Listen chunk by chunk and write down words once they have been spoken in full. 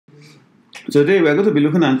Today we are going to be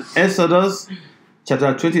looking at Exodus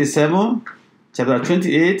chapter 27, chapter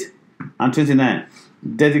 28, and 29.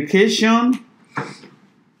 Dedication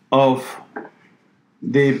of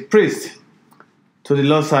the priest to the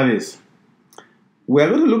Lord's service. We are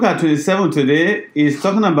going to look at 27 today. It's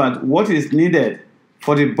talking about what is needed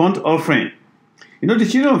for the burnt offering. You know, the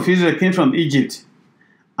children of Israel came from Egypt,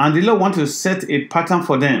 and the Lord wanted to set a pattern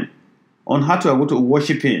for them on how to go to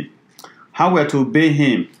worship Him, how we are to obey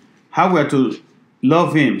Him, how we are to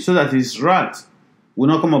love Him, so that His wrath will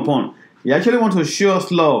not come upon. He actually wants to show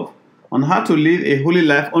us love on how to live a holy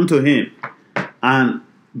life unto Him. And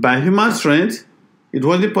by human strength, it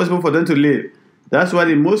wasn't possible for them to live. That's why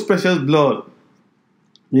the most precious blood,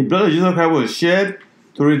 the blood of Jesus Christ, was shed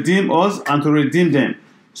to redeem us and to redeem them.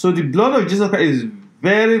 So the blood of Jesus Christ is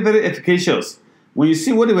very, very efficacious. When you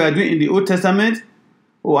see what they were doing in the Old Testament,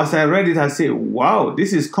 as I read it, I say, wow,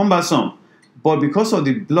 this is cumbersome. But because of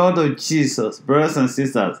the blood of Jesus, brothers and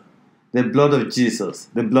sisters, the blood of Jesus,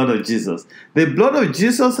 the blood of Jesus. The blood of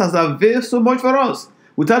Jesus has availed so much for us.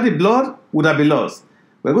 Without the blood, would have been lost.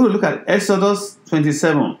 We're going to look at Exodus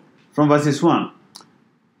 27 from verses 1.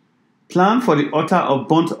 Plan for the altar of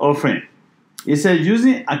burnt offering. It says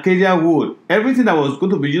using acacia wood. Everything that was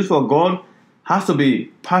going to be used for God has to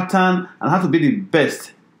be patterned and has to be the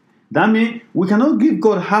best. That means we cannot give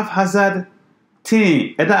God haphazard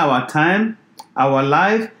thing, either our time, our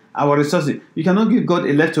life, our resources. You cannot give God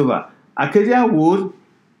a leftover. Acacia wood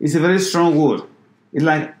is a very strong wood. It's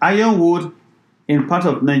like iron wood in part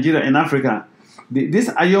of Nigeria, in Africa. This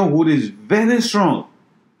iron wood is very strong.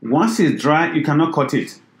 Once it's dry, you cannot cut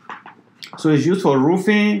it. So it's used for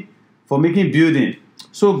roofing, for making building.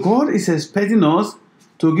 So God is expecting us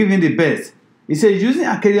to give Him the best. He says using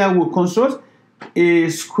acacia wood, construct a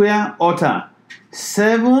square altar,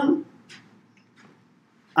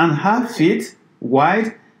 7.5 feet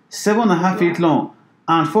wide, 7.5 feet long,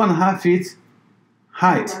 and 4.5 feet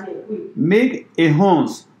height. Make a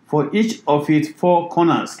horns for each of its 4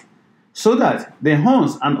 corners, so that the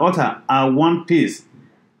horns and altar are one piece.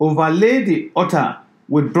 Overlay the altar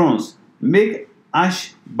with bronze. Make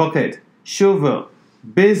ash bucket, shovel,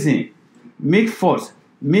 basin, meat forks,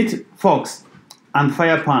 and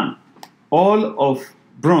fire pan, all of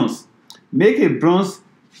bronze. Make a bronze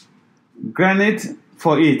granite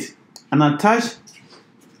for it, and attach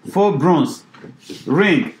 4 bronze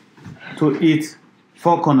ring to its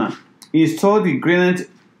 4 corners. Install the granite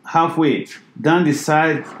halfway down the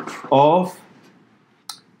side of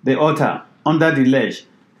the altar under the ledge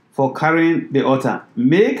for carrying the altar.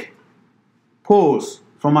 Make poles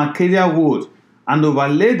from acacia wood and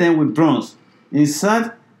overlay them with bronze.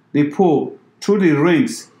 Insert the pole through the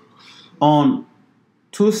rings on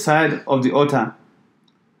 2 sides of the altar.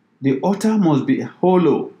 The altar must be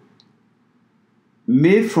hollow,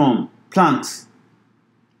 made from planks.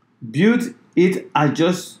 Build it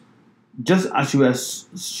just as you were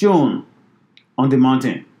shown on the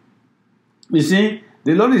mountain. You see,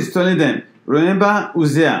 the Lord is telling them, remember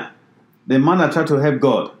Uzziah, the man that tried to help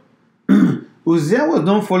God. Uzziah was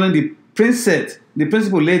not following the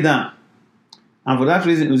principle laid down. And for that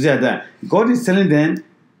reason, Uzziah died. God is telling them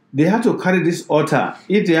they have to carry this altar.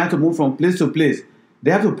 If they have to move from place to place,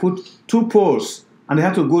 they have to put 2 poles and they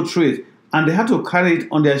have to go through it. And they have to carry it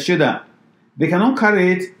on their shoulder. They cannot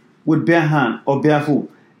carry it with bare hand or bare foot.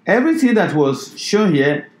 Everything that was shown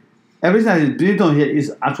here, everything that is built on here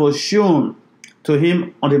is as was shown to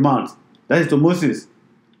him on the mount. That is to Moses.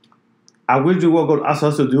 Are we doing what God asked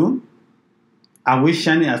us to do? Are we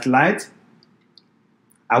shining as light?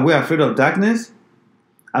 Are we afraid of darkness?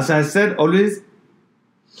 As I said always,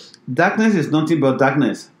 darkness is nothing but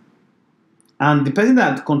darkness. And the person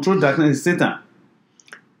that controls darkness is Satan.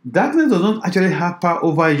 Darkness does not actually have power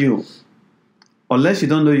over you unless you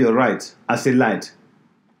don't know you're right as a light.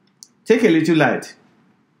 Take a little light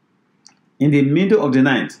in the middle of the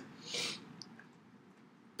night.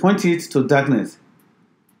 Point it to darkness.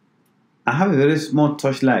 I have a very small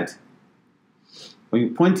torchlight. When you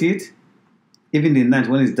point it, even in the night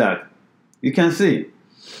when it's dark, you can see.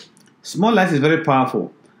 Small light is very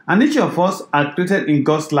powerful. And each of us are created in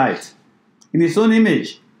God's light, in His own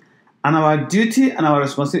image. And our duty and our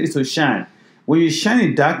responsibility is to shine. When you shine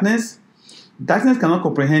in darkness, darkness cannot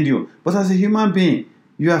comprehend you. But as a human being,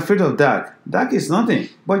 you are afraid of dark. Dark is nothing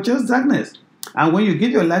but just darkness. And when you give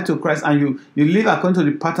your life to Christ and you live according to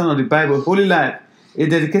the pattern of the Bible, holy life, a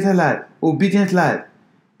dedicated life, obedient life,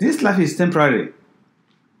 this life is temporary.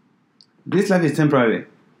 This life is temporary.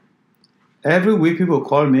 Every week people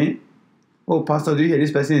call me, oh, Pastor, do you hear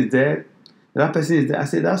this person is dead? That person is dead. I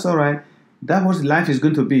say, that's all right. That's what life is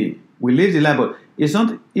going to be. We live the life, but it's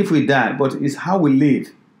not if we die, but it's how we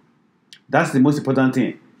live. That's the most important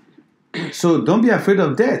thing. So don't be afraid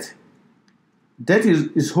of death. Death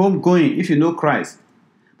is home going if you know Christ.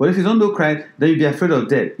 But if you don't know Christ, then you'll be afraid of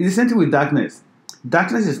death. It's the same thing with darkness.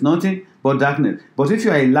 Darkness is nothing but darkness. But if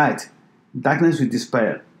you are a light, darkness will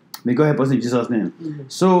dispel. May God help us in Jesus' name. Mm-hmm.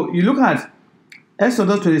 So you look at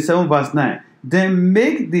Exodus 27 verse 9. Then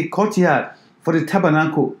make the courtyard for the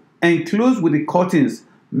tabernacle enclosed with the curtains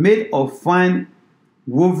made of fine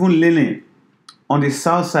woven linen on the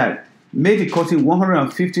south side. Make the curtain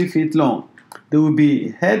 150 feet long. They will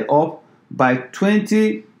be held up by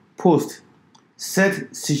 20 posts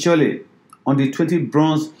set securely on the 20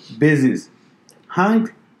 bronze bases. Hang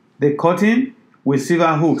the curtain with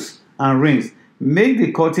silver hooks and rings. Make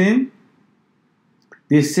the curtain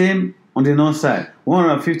the same on the north side.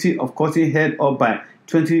 150 of curtain held up by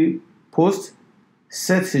 20 posts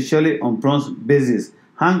set securely on bronze bases.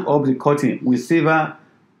 Hang up the curtain with silver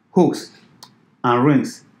hooks and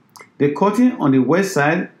rings. The curtain on the west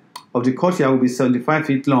side of the courtyard will be 75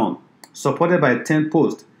 feet long, supported by 10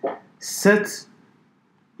 posts set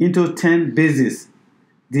into 10 bases.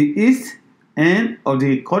 The east end of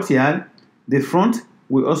the courtyard, the front,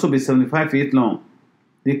 will also be 75 feet long.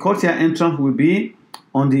 The courtyard entrance will be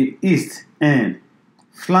on the east end,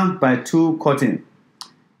 flanked by 2 curtains.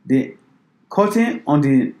 The curtain on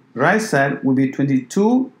the right side will be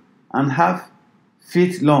 22.5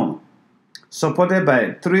 feet long, supported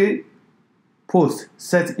by 3 posts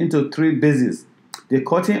set into 3 bases. The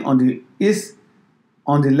curtain on the east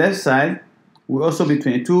on the left side will also be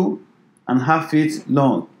 22.5 feet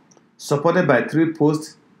long, supported by 3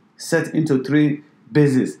 posts set into 3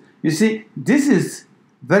 bases. You see, this is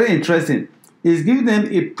very interesting. It's giving them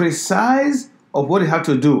a precise of what they have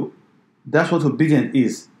to do. That's what obedience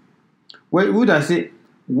is. Well, would I say,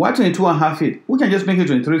 why 22.5 feet? We can just make it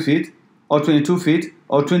 23 feet, or 22 feet,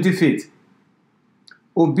 or 20 feet.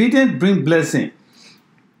 Obedience brings blessing.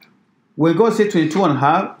 When God said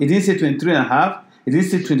 22.5, He didn't say 23.5, He didn't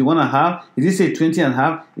say 21.5, He didn't say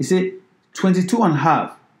 20.5, He said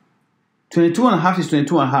 22.5. 22.5 is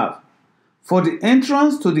 22.5. For the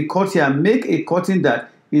entrance to the courtyard, make a curtain that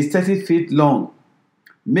is 30 feet long.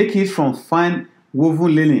 Make it from fine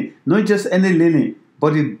woven linen, not just any linen,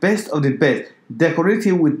 but the best of the best. Decorate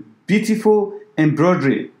it with beautiful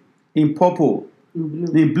embroidery in purple,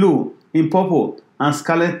 in blue, in purple, and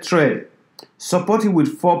scarlet thread. Support it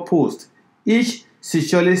with 4 posts, each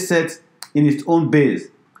securely set in its own base.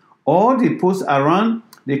 All the posts around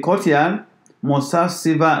the courtyard must have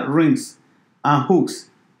silver rings and hooks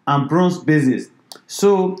and bronze bases.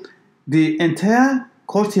 So the entire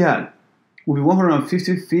courtyard will be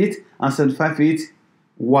 150 feet and 75 feet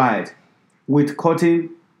wide, with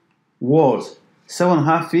curtain walls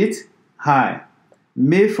 7.5 feet high,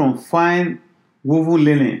 made from fine woven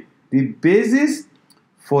linen. The bases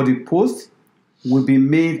for the posts will be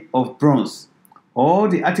made of bronze. All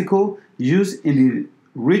the articles used in the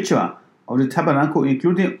ritual of the tabernacle,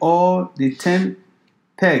 including all the 10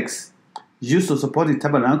 pegs used to support the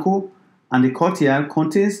tabernacle and the courtyard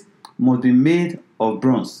contents, must be made of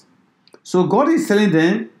bronze. So God is telling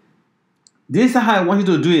them, this is how I want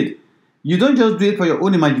you to do it. You don't just do it for your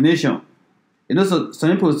own imagination. You know, so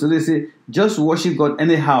some people today say, just worship God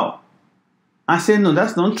anyhow. I say, no,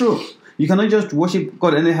 that's not true. You cannot just worship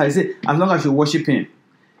God anyhow. You say, as long as you worship Him.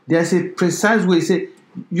 There's a precise way. You say,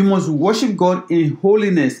 you must worship God in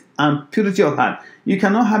holiness and purity of heart. You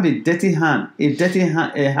cannot have a dirty hand,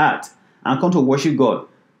 a heart, and come to worship God.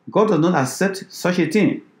 God does not accept such a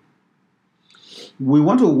thing. We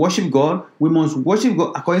want to worship God. We must worship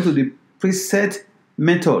God according to the preset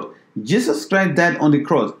method. Jesus Christ died on the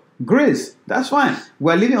cross. Grace, that's fine.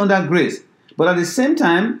 We are living under grace. But at the same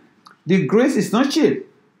time, the grace is not cheap.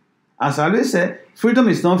 As I always say, freedom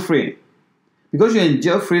is not free. Because you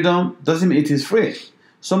enjoy freedom doesn't mean it is free.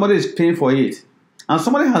 Somebody is paying for it. And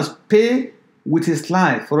somebody has paid with his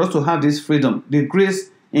life for us to have this freedom, the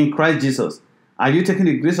grace in Christ Jesus. Are you taking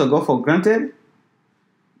the grace of God for granted?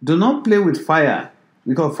 Do not play with fire,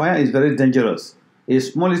 because fire is very dangerous. A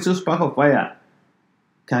small little spark of fire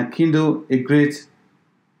can kindle a great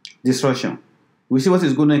destruction. We see what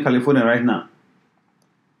is going on in California right now.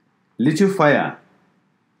 Little fire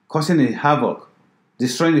causing a havoc,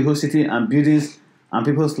 destroying the whole city and buildings and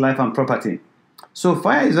people's life and property. So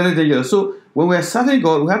fire is very dangerous. So when we are serving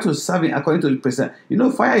God, we have to serve Him according to the precepts. You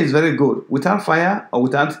know, fire is very good. Without fire or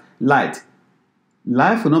without light,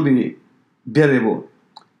 life will not be bearable.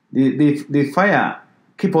 The fire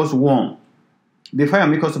keeps us warm. The fire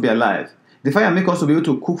makes us to be alive. The fire makes us to be able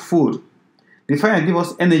to cook food. The fire gives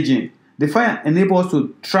us energy. The fire enables us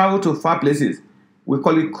to travel to far places. We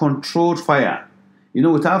call it controlled fire. You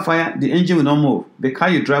know, without fire, the engine will not move. The car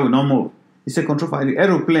you drive will not move. It's a control fire. The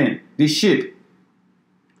aeroplane, the ship,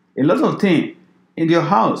 a lot of things in your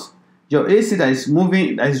house. Your AC that is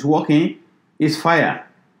moving, that is working, is fire.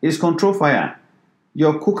 It's control fire.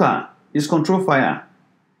 Your cooker is control fire.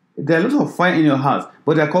 There are a lot of fire in your house,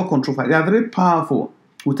 but they are called control fire. They are very powerful.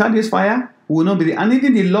 Without this fire, we will not be there. And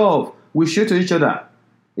even the love we show to each other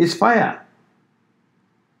is fire.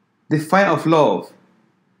 The fire of love.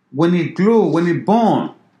 When it glows, when it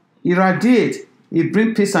burns, it radiates, it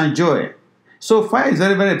brings peace and joy. So fire is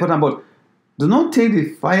very, very important, but do not take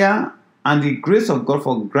the fire and the grace of God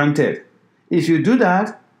for granted. If you do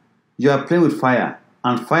that, you are playing with fire,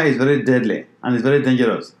 and fire is very deadly and it's very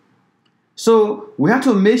dangerous. So we have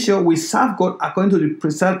to make sure we serve God according to the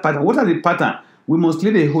prescribed pattern. What are the pattern? We must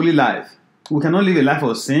live a holy life. We cannot live a life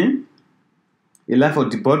of sin, a life of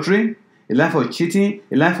debauchery, a life of cheating,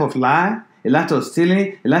 a life of lie, a life of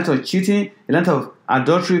stealing, a life of cheating, a life of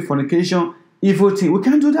adultery, fornication, evil thing. We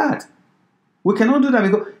can't do that. We cannot do that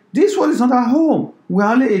because this world is not our home. We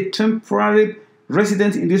are only a temporary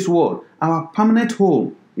resident in this world. Our permanent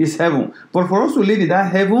home is heaven. But for us to live in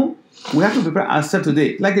that heaven, we have to prepare ourselves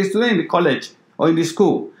today. Like a student in the college or in the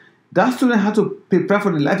school. That student has to prepare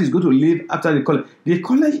for the life he's going to live after the college. The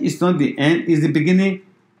college is not the end, it's the beginning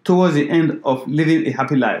towards the end of living a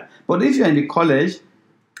happy life. But if you're in the college,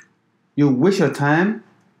 you waste your time.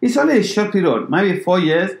 It's only a short period, maybe 4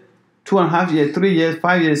 years, 2.5 years, 3 years,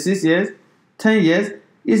 5 years, 6 years, 10 years.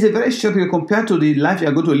 It's a very short period compared to the life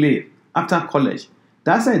you're going to live after college.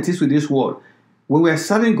 That's how it is with this world. When we are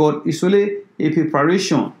serving God, it's only a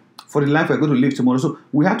preparation for the life we're going to live tomorrow. So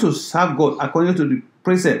we have to serve God according to the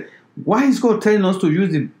precept. Why is God telling us to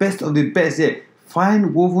use the best of the best here?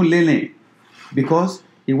 Fine woven linen. Because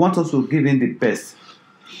He wants us to give Him the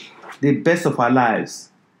best of our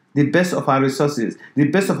lives, the best of our resources, the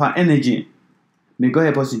best of our energy. May God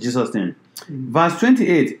help us in Jesus' name. Verse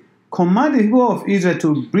 28. Command the people of Israel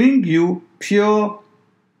to bring you pure,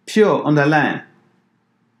 underline,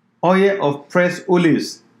 oil of pressed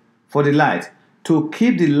olives for the light, to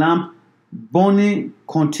keep the lamp burning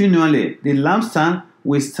continually. The lampstand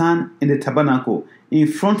will stand in the tabernacle in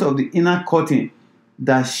front of the inner curtain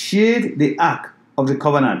that shade the ark of the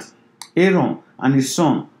covenant. Aaron and his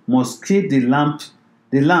son must keep the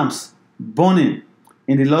lamps burning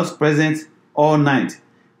in the Lord's presence all night.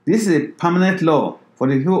 This is a permanent law for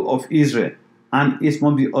the people of Israel, and it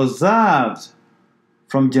must be observed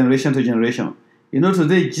from generation to generation. You know,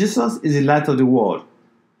 today Jesus is the light of the world.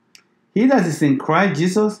 He that is in Christ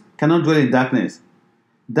Jesus cannot dwell in darkness.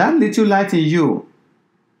 That little light in you,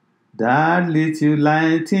 that little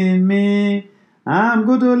light in me, I'm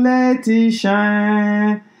going to let it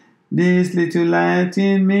shine. This little light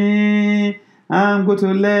in me, I'm going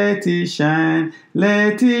to let it shine.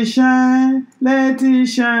 Let it shine, let it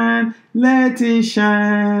shine, let it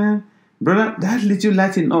shine. Brother, that little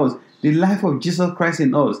light in us, the life of Jesus Christ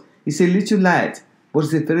in us, is a little light, but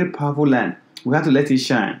it's a very powerful light. We have to let it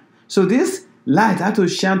shine. So this light has to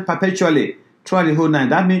shine perpetually throughout the whole night.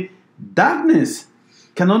 That means darkness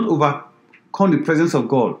cannot overcome the presence of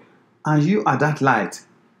God. And you are that light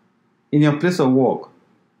in your place of work,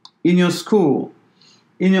 in your school,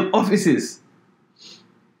 in your offices,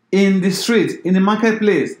 in the street, in the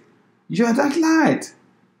marketplace. You are that light.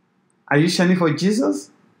 Are you shining for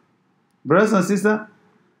Jesus? Brothers and sisters,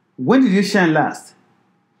 when did you shine last?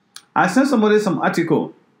 I sent somebody some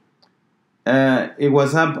article. A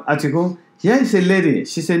WhatsApp article. Here is a lady.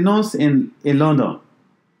 She's a nurse in London.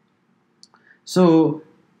 So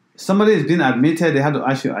somebody is being admitted. They had to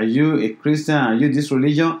ask you, are you a Christian? Are you this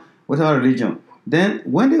religion? Whatever religion. Then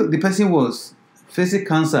when the person was facing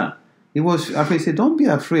cancer, he was afraid. He said, don't be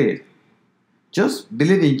afraid. Just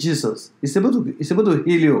believe in Jesus. He's able to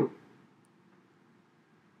heal you.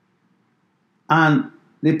 And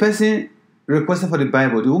the person requested for the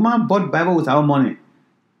Bible. The woman bought the Bible with her money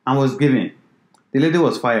and was given. The lady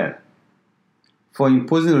was fired for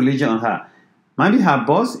imposing religion on her. Maybe her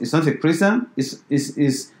boss is not a Christian. It's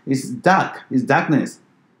dark. It's darkness.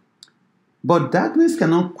 But darkness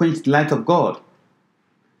cannot quench the light of God.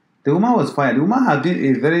 The woman was fired. The woman had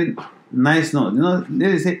been a very nice nurse. You know,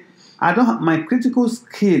 they say, my critical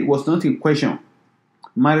skill was not in question.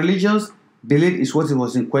 My religious belief is what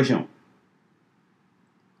was in question.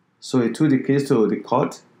 So he took the case to the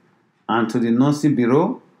court and to the nursing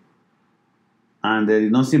bureau and the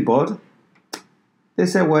nursing board. They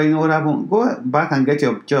said, well, you know what happened? Go back and get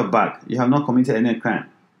your job back. You have not committed any crime.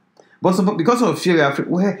 But because of fear, we are afraid,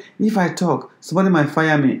 well, if I talk, somebody might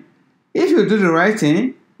fire me. If you do the right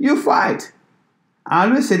thing, you fight. I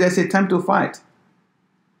always say there's a time to fight.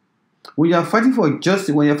 When you are fighting for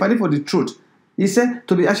justice, when you are fighting for the truth, he said,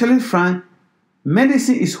 to be actually frank,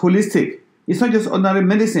 medicine is holistic. It's not just ordinary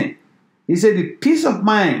medicine. He said the peace of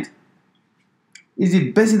mind is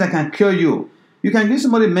the best thing that can cure you. You can give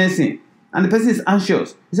somebody medicine and the person is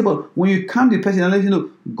anxious. He said, but when you calm the person and let you know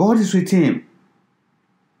God is with him.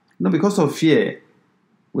 Because of fear,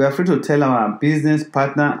 we are afraid to tell our business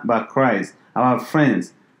partner about Christ, our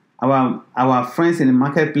friends, our friends in the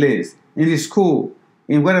marketplace, in the school,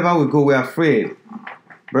 in wherever we go, we are afraid.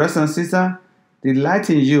 Brothers and sisters, the light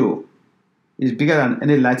in you is bigger than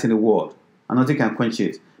any light in the world, and nothing can quench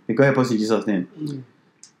it. May God help us in Jesus' name.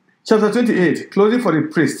 Chapter 28, closing for the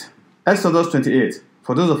priest. Exodus 28.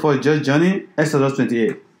 For those of us just joining, Exodus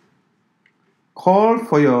 28. Call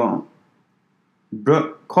for your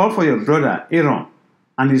brother Aaron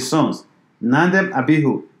and his sons, Nadab,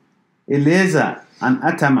 Abihu, Eleazar, and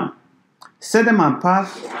Atama. Set them apart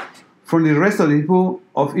from the rest of the people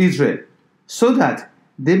of Israel, so that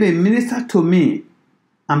they may minister to me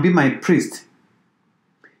and be my priest.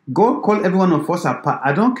 God called every one of us apart.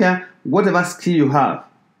 I don't care whatever skill you have.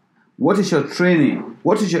 What is your training?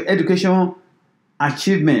 What is your educational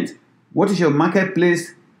achievement? What is your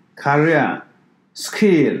marketplace career,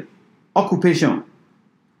 skill, occupation?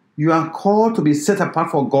 You are called to be set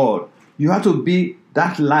apart for God. You have to be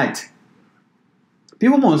that light.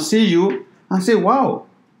 People must see you and say, wow,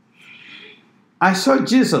 I saw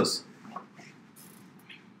Jesus.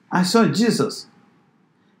 I saw Jesus.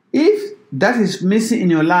 If that is missing in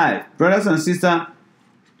your life, brothers and sisters,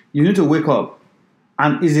 you need to wake up.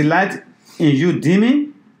 And is the light in you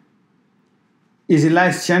dimming? Is the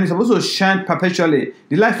light shining? It's supposed to shine perpetually.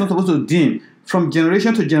 The light is not supposed to dim from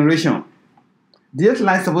generation to generation. The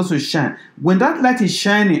light is supposed to shine. When that light is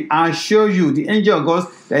shining, I assure you, the angel of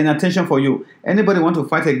God is in attention for you. Anybody want to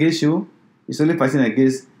fight against you, it's only fighting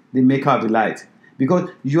against the maker of the light. Because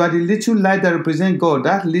you are the little light that represents God.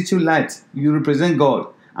 That little light, you represent God.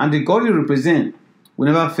 And the God you represent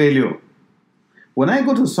will never fail you. When I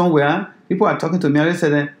go to somewhere, people are talking to me, I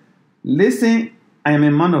say, listen, I am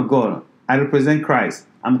a man of God. I represent Christ.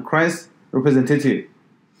 I'm Christ's representative.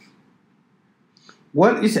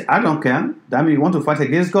 What is it? I don't care. That means you want to fight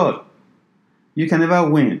against God. You can never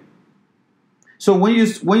win. So when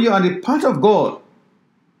you are the part of God,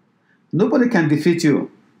 nobody can defeat you.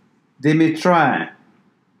 They may try.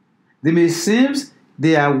 They may seem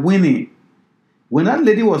they are winning. When that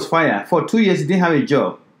lady was fired, for 2 years she didn't have a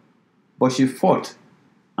job. But she fought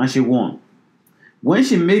and she won. When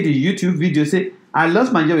she made the YouTube video, say, I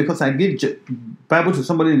lost my job because I gave Bible to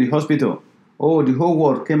somebody in the hospital. Oh, the whole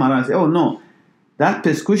world came around and said, oh no, that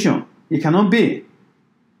persecution, it cannot be.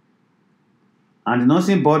 And the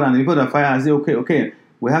nursing board and the people that fire say, okay,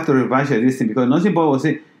 we have to revise this thing. Because the nursing board will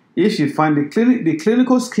say, if you find the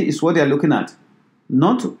clinical skill is what they are looking at,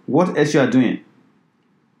 not what else you are doing.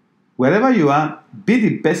 Wherever you are, be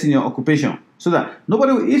the best in your occupation. So that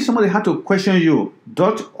nobody, if somebody had to question you,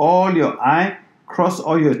 dot all your I, cross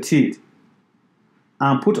all your teeth,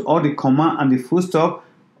 and put all the comma and the full stop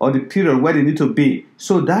or the period where they need to be.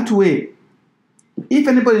 So that way, if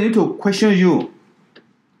anybody need to question you,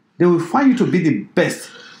 they will find you to be the best.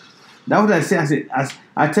 That's what I say. As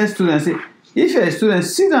I tell students, I say, if you're a student,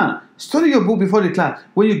 sit down, study your book before the class.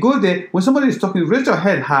 When you go there, when somebody is talking, raise your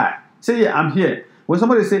head high. Say, yeah, I'm here. When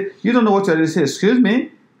somebody say, you don't know what you're doing, say, excuse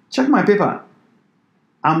me, check my paper.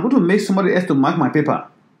 I'm going to make somebody else to mark my paper.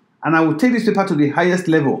 And I will take this paper to the highest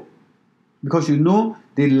level. Because you know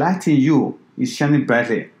the light in you is shining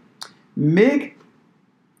brightly. Make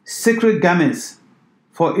sacred garments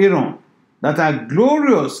for Aaron that are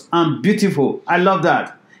glorious and beautiful. I love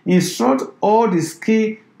that. Instruct all the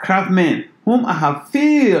skilled craftsmen whom I have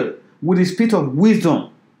filled with the spirit of wisdom.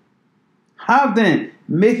 Have them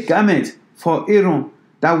make garments for Aaron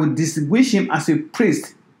that will distinguish him as a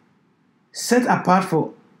priest, set apart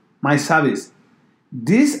for my service.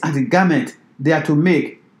 These are the garments they are to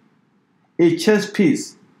make: a chest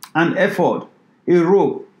piece, an ephod, a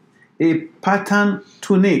robe, a patterned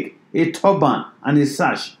tunic, a turban, and a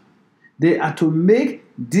sash. They are to make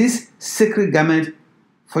this sacred garment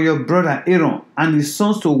for your brother Aaron and his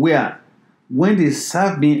sons to wear when they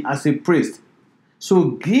serve me as a priest.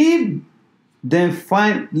 So give them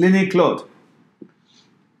fine linen cloth,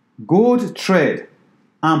 gold thread,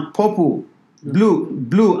 and purple,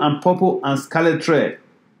 blue and purple and scarlet thread.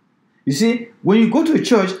 You see, when you go to a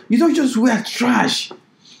church, you don't just wear trash.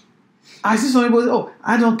 I see some people say, oh,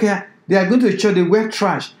 I don't care. They are going to a church, they wear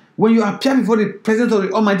trash. When you appear before the presence of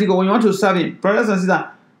the Almighty God, when you want to serve Him, brothers and sisters,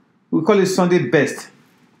 we call it Sunday best.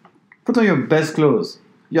 Put on your best clothes.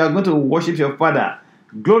 You are going to worship your Father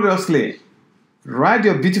gloriously. Ride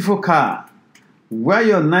your beautiful car. Wear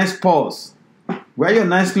your nice purse. Wear your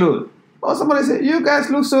nice clothes. Or somebody say, you guys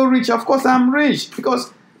look so rich. Of course I'm rich,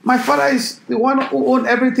 because My Father is the one who owns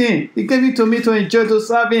everything. He gave it to me to enjoy, to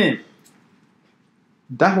serve Him.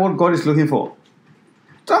 That's what God is looking for.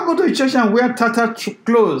 Don't go to a church and wear tattered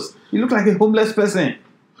clothes. You look like a homeless person.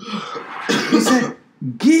 He said,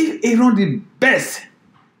 give Aaron the best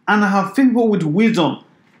and have people with wisdom.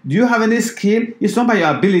 Do you have any skill? It's not by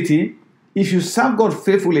your ability. If you serve God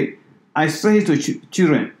faithfully, I say it to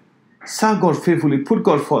children. Serve God faithfully. Put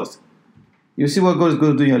God first. You see what God is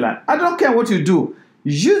going to do in your life. I don't care what you do.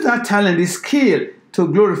 Use that talent, the skill to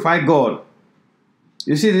glorify God.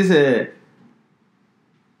 You see this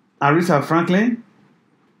Aretha Franklin?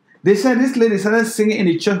 They said this lady started singing in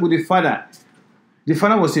the church with the father. The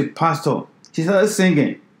father was a pastor. She started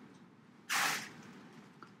singing.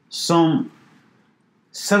 Some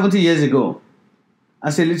 70 years ago,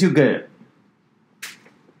 as a little girl.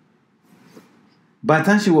 By the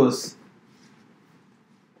time she was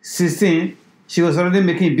 16, she was already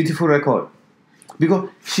making a beautiful record. Because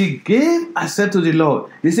she gave herself to the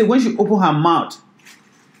Lord. They said when she opened her mouth,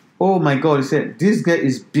 oh my God, he said, this girl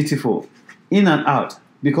is beautiful, in and out.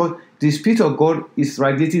 Because the Spirit of God is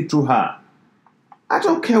radiating through her. I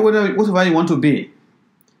don't care whatever you want to be.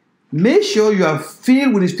 Make sure you are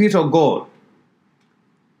filled with the Spirit of God.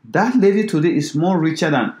 That lady today is more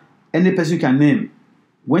richer than any person you can name.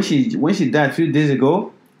 When she died a few days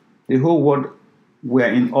ago, the whole world were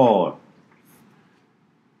in awe.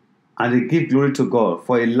 And they give glory to God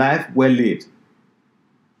for a life well lived.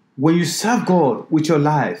 When you serve God with your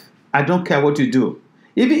life, I don't care what you do.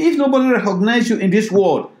 Even if nobody recognizes you in this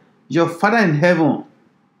world, your Father in heaven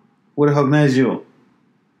will recognize you.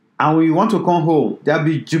 And when you want to come home, there will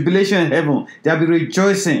be jubilation in heaven. There will be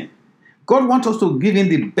rejoicing. God wants us to give Him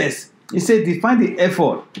the best. He said, define the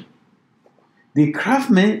effort. The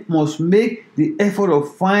craftsman must make the effort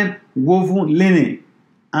of fine woven linen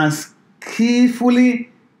and skillfully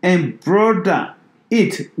embroider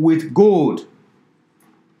it with gold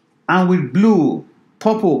and with blue,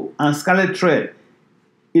 purple, and scarlet thread.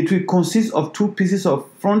 It will consist of 2 pieces of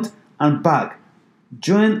front and back,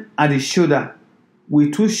 joined at the shoulder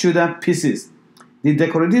with 2 shoulder pieces. The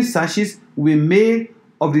decorative sashes will be made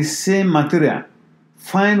of the same material,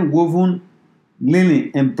 fine woven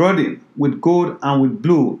linen embroidered with gold and with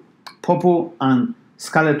blue, purple, and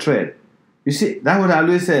scarlet thread. You see, that's what I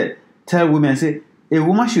always tell women. I say, a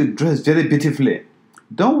woman should dress very beautifully.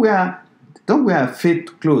 Don't wear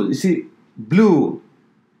fake clothes. You see, blue,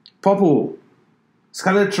 purple,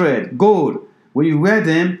 scarlet thread, gold. When you wear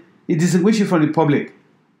them, it distinguishes you from the public.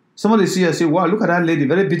 Somebody see you and say, wow, look at that lady,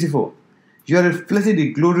 very beautiful. You are reflecting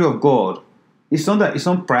the glory of God. It's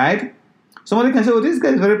not pride. Somebody can say, oh, this guy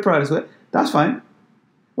is very proud. So, that's fine.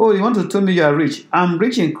 Oh, you want to tell me you are rich? I'm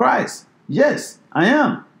rich in Christ. Yes, I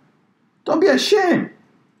am. Don't be ashamed.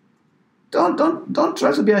 Don't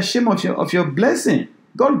try to be ashamed of your blessing.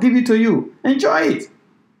 God give it to you. Enjoy it.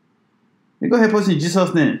 May God help us in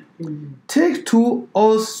Jesus' name. Mm-hmm. Take 2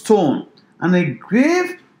 old stones and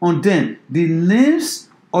engrave on them the names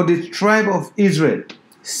of the tribe of Israel.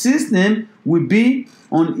 6 names will be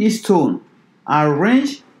on each stone,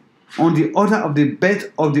 arranged on the order of the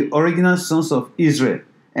birth of the original sons of Israel.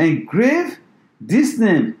 Engrave this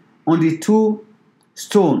name on the 2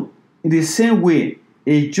 stones in the same way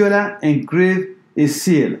a jeweler engraves a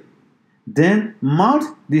seal. Then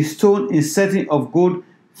mount the stone in setting of gold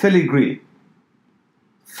filigree.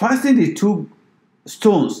 Fasten the 2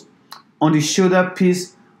 stones on the shoulder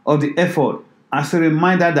piece of the ephod as a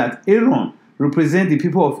reminder that Aaron represents the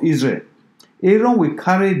people of Israel. Aaron will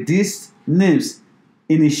carry these names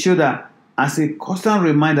in his shoulder as a constant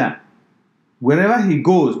reminder wherever he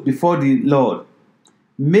goes before the Lord.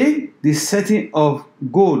 Make the setting of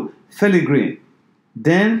gold filigree.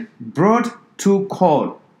 Then brought 2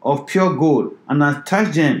 cords of pure gold and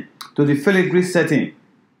attach them to the filigree setting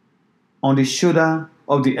on the shoulder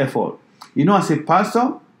of the ephod. You know, as a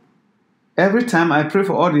pastor, every time I pray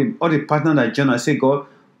for all the partners that join, I say, God,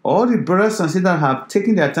 all the brothers and sisters that have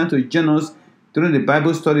taken their time to join us during the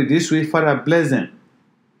Bible study this week, Father, bless them.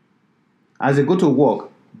 As they go to work,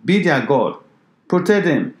 be their God. Protect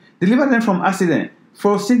them. Deliver them from accident,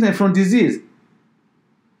 from sickness, from disease.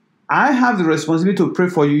 I have the responsibility to pray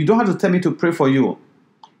for you. You don't have to tell me to pray for you.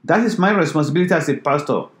 That is my responsibility as a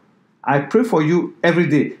pastor. I pray for you every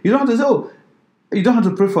day. You don't have to say, oh, you don't have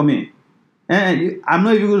to pray for me. And I'm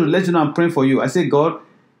not even going to let you know I'm praying for you. I say, God,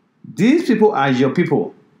 these people are your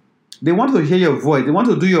people. They want to hear your voice. They want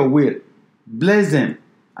to do your will. Bless them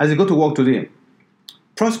as they go to work today.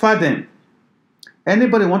 Prosper them.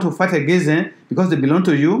 Anybody want to fight against them because they belong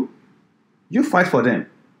to you, you fight for them.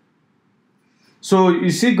 So you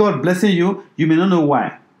see God blessing you, you may not know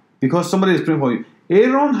why. Because somebody is praying for you.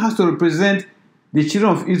 Aaron has to represent the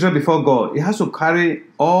children of Israel before God, it has to carry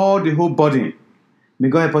all the whole burden. May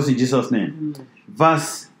God help us in Jesus' name.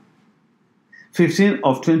 Verse 15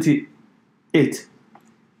 of 28.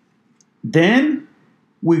 Then,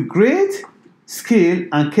 with great skill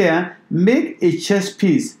and care, make a chest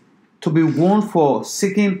piece to be worn for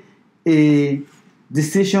seeking a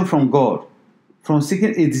decision from God.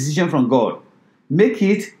 Make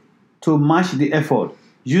it to match the ephod,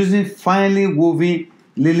 using finely woven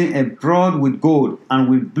linen embroidered with gold and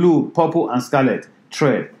with blue, purple, and scarlet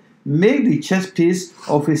thread. Make the chest piece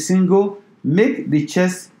of a single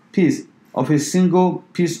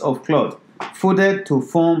piece of cloth, folded to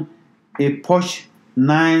form a pouch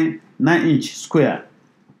 9-inch square.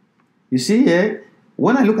 You see here,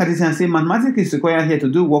 when I look at this and say mathematics is required here to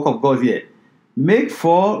do work of God here. Make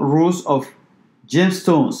 4 rows of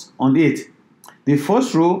gemstones on it. The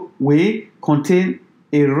first row will contain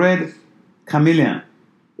a red chameleon,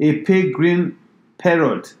 a pale green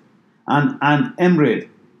parrot, and an emerald.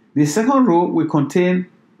 The second row will contain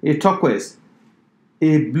a turquoise,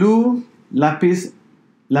 a blue lapis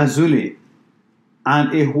lazuli,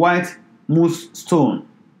 and a white moonstone.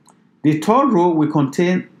 The third row will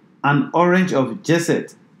contain an orange of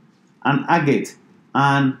jesset, an agate,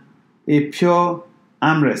 and a pure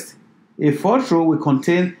amethyst. A fourth row will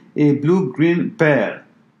contain a blue-green beryl,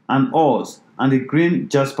 an ors, and a green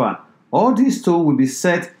jasper. All these stones will be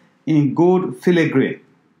set in gold filigree.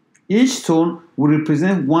 Each stone will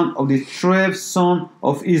represent one of the 12 sons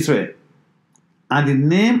of Israel, and the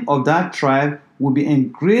name of that tribe will be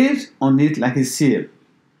engraved on it like a seal.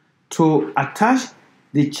 To attach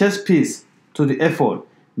the chest piece to the ephod,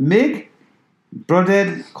 make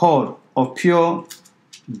broidered cord of pure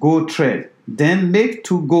gold thread. Then make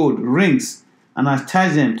 2 gold rings and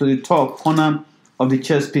attach them to the top corner of the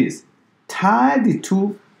chest piece. Tie the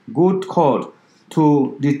 2 gold cord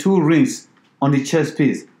to the 2 rings on the chest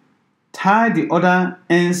piece. Tie the other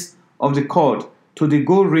ends of the cord to the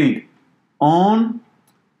gold ring on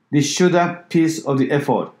the shoulder piece of the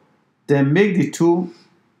ephod. Then make the 2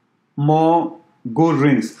 more gold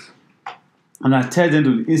rings and attach them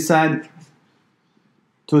to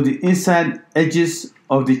the inside edges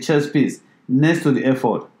of the chest piece next to the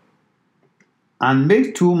ephod. And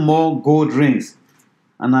make 2 more gold rings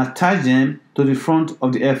and attach them to the front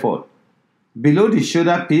of the ephod. Below the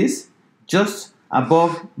shoulder piece, just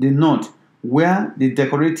above the knot where the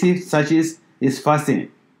decorative sashes is fastened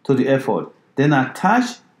to the ephod. Then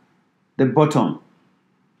attach the bottom.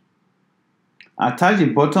 Attach the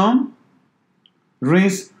bottom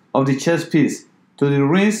rings of the chest piece to the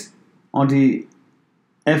rings on the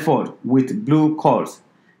ephod with blue cords.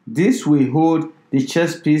 This will hold the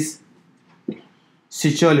chest piece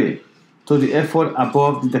securely to the ephod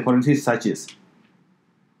above the decorative sashes.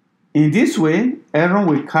 In this way, Aaron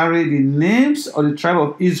will carry the names of the tribe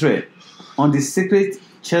of Israel on the sacred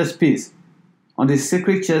chest piece,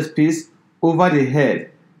 over the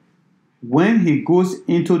head when he goes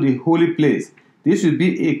into the holy place. This will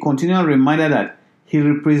be a continual reminder that he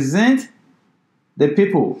represents the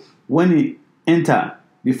people when he enters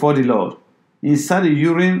before the Lord. Insert the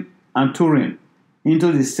Urim and Turim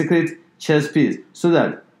into the sacred chest piece so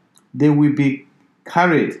that they will be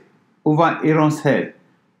carried over Aaron's head,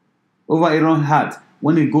 over Aaron's heart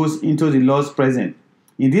when he goes into the Lord's presence.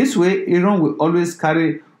 In this way, Aaron will always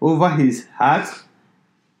carry over his heart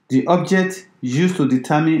the object used to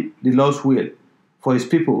determine the Lord's will for his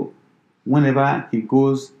people whenever he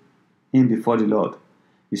goes in before the Lord.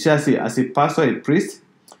 You see, as a pastor, a priest,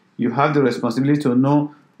 you have the responsibility to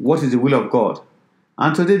know what is the will of God.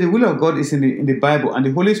 And today, the will of God is in the Bible and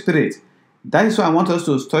the Holy Spirit. That is why I want us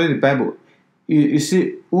to study the Bible. You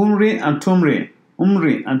see, Umri and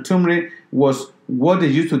Tumri was what they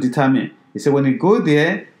used to determine. He said when you go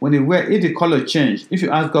there, if the color change, if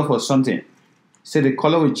you ask God for something, say the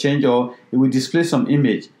color will change or it will display some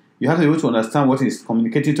image. You have to be able to understand what is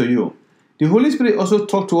communicating to you. The Holy Spirit also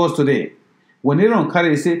talked to us today. When Aaron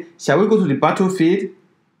carried, he said, shall we go to the battlefield?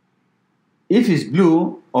 If it's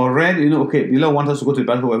blue or red, okay, the Lord wants us to go to the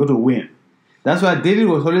battlefield, we're going to win. That's why David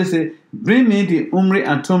was always say, bring me the Umri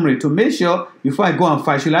and Tumri to make sure before I go and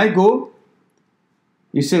fight, should I go?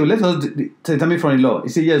 You say, well, let us determine from the Lord. He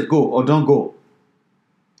said, yes, go or don't go.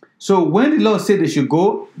 So when the Lord said they should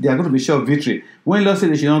go, they are going to be sure of victory. When the Lord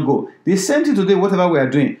said they should not go, the same thing today, whatever we are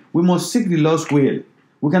doing, we must seek the Lord's will.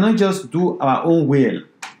 We cannot just do our own will.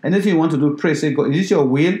 Anything you want to do, pray, say, God, is this your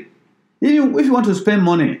will? Even if you want to spend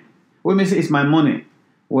money, we may say, it's my money.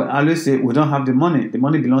 Well, I always say, we don't have the money. The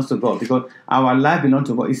money belongs to God because our life belongs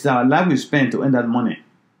to God. It's our life we spend to earn that money.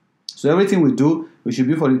 So everything we do, we should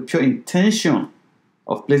be for the pure intention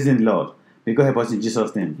of pleasing the Lord. May God help us in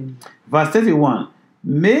Jesus' name. Verse 31.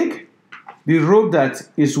 Make the robe that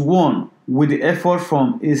is worn with the ephod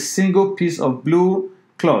from a single piece of blue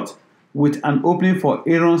cloth with an opening for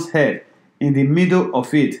Aaron's head in the middle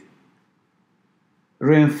of it.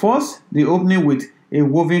 Reinforce the opening with a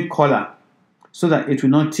woven collar so that it will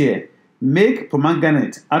not tear. Make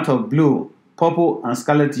pomegranate out of blue, purple, and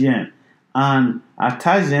scarlet yarn and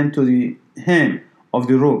attach them to the hem of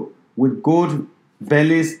the robe with gold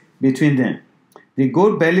bellies between them. The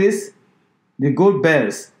gold bells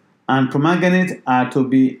and pomegranate are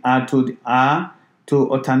to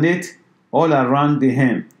alternate all around the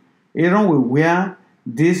hem. Aaron will wear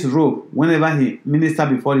this robe whenever he ministers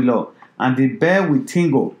before the Lord, and the bell will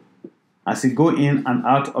tingle as he go in and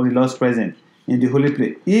out of the Lord's presence in the holy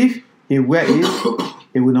place. If he wear it,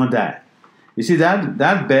 he will not die. You see that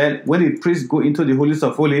bell, when the priests go into the holiest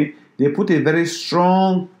of holy, they put a very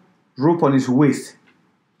strong rope on his waist.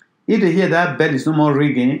 If they hear that bell is no more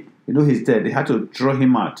ringing, you know he's dead. They had to draw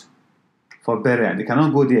him out for burial. They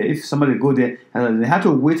cannot go there. If somebody go there, they have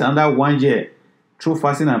to wait another 1 year through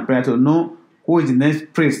fasting and prayer to know who is the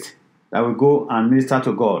next priest that will go and minister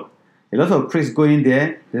to God. A lot of priests go in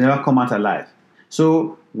there, they never come out alive.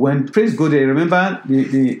 So when priests go there, remember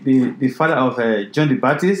the father of John the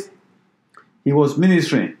Baptist, he was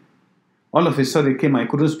ministering. All of a sudden he came and he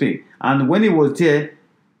couldn't speak. And when he was there,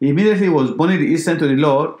 he immediately was burning the incense to the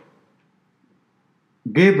Lord.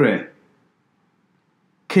 Gabriel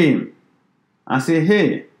came and said,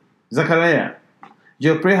 "Hey, Zechariah,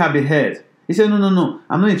 your prayer has been heard." He said, No,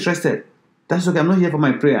 I'm not interested. That's okay, I'm not here for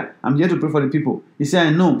my prayer. I'm here to pray for the people. He said, "I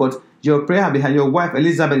know, but your prayer has been heard. Your wife,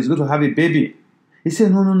 Elizabeth, is going to have a baby." He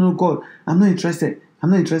said, No, God, I'm not interested.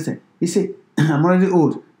 He said, "I'm already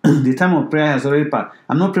old. The time of prayer has already passed.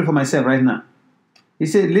 I'm not praying for myself right now." He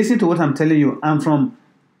said, "Listen to what I'm telling you. I'm from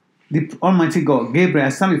the Almighty God. Gabriel, I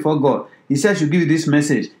stand before God. He said I should give you this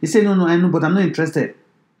message." He said, No, I know, but I'm not interested."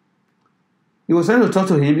 He was trying to talk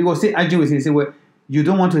to him. He was still arguing with him. He said, "Well, you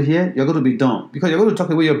don't want to hear? You're going to be dumb because you're going to talk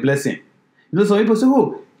away your blessing." You know, some people say,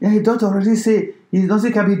 "Oh, yeah, doctor already say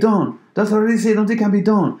nothing can be done. Doctor already say nothing can be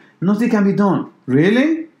done. Nothing can be done."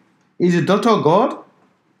 Really? Is the doctor God?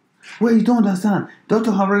 Well, you don't understand.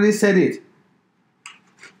 Doctor already said it.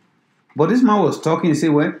 But this man was talking. He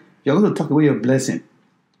said, "Well, you're going to talk away your blessing."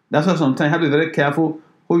 That's why sometimes you have to be very careful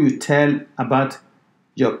who you tell about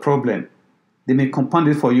your problem. They may compound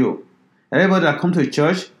it for you. Everybody that comes to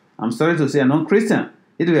church, I'm sorry to say, are non-Christian.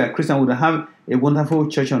 If they were Christian, would have a wonderful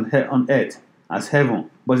church on earth as heaven.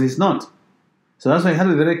 But it's not. So that's why you have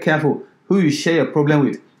to be very careful who you share your problem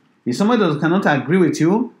with. If somebody that cannot agree with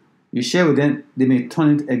you, you share with them, they may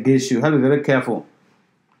turn it against you. You have to be very careful.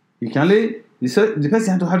 You can only, the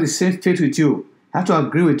person has to have the same faith with you, have to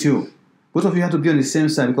agree with you. Both of you have to be on the same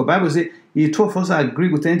side. Because the Bible says, if two of us agree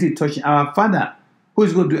with anything touching our Father, who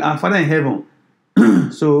is going to do our Father in heaven.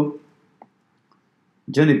 So,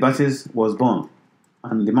 John the Baptist was born,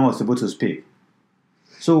 and the man was able to speak.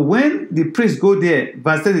 So when the priests go there,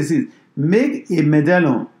 verse 36, make a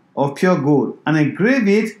medallion of pure gold and engrave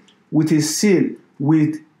it with a seal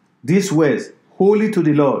with these words, "Holy to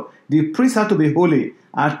the Lord." The priest had to be holy.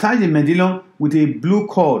 Attach the medallion with a blue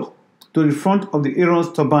cord to the front of the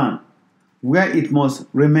Aaron's turban, where it must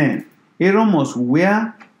remain. Aaron must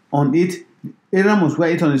wear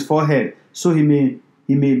it on his forehead, so he may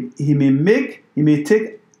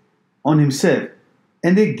take on himself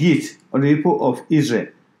any gift of the people of Israel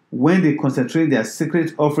when they consecrate their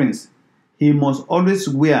sacred offerings. He must always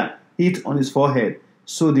wear it on his forehead,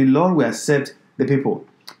 so the Lord will accept the people.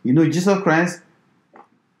 You know, Jesus Christ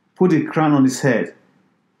put a crown on his head.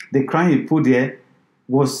 The crown he put there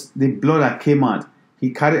was the blood that came out.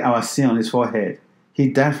 He carried our sin on his forehead. He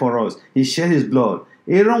died for us. He shed his blood.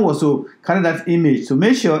 Aaron was to carry that image to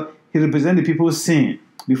make sure he represented the people's sin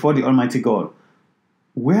before the Almighty God.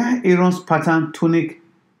 Wear Aaron's pattern tunic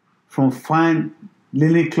from fine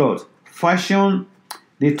linen cloth. Fashion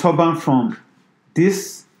the turban from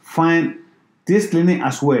this linen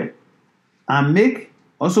as well. And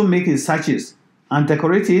also make his sashes and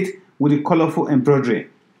decorate it with a colorful embroidery.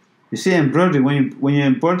 You see, embroidery, when you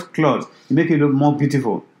embroider cloth, you make it look more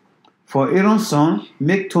beautiful. For Aaron's son,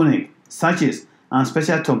 make tunic, sashes, and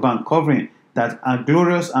special turban covering that are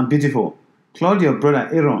glorious and beautiful. Clothe your brother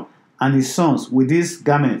Aaron and his sons with this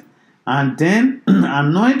garment, and then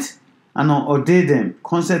anoint and ordain them,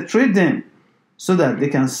 consecrate them, so that they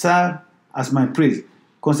can serve as my priest.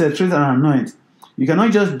 Consecrate and anoint. You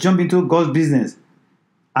cannot just jump into God's business.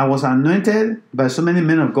 I was anointed by so many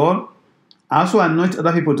men of God. I also anoint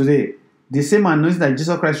other people today. The same anointing that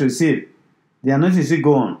Jesus Christ received. The anointing still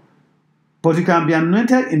go on. But you can be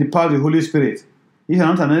anointed in the power of the Holy Spirit. If you're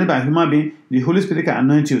not anointed by a human being, the Holy Spirit can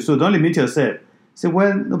anoint you. So don't limit yourself. Say,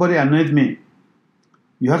 well, nobody anoint me.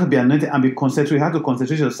 You have to be anointed and be concentrated. You have to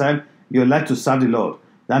concentrate yourself, your life to serve the Lord.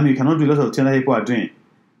 That means you cannot do a lot of things that people are doing.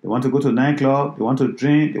 They want to go to a nightclub, they want to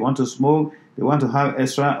drink, they want to smoke, they want to have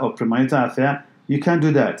extra or premarital affair. You can't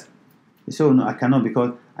do that. You say, oh no, I cannot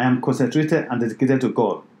because I am concentrated and dedicated to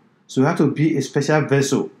God. So you have to be a special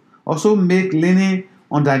vessel. Also make linen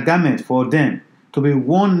undergarment for them to be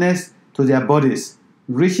worn next to their bodies,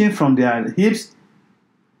 reaching from their hips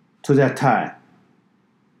to their thigh.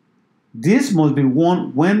 This must be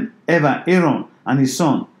worn whenever Aaron and his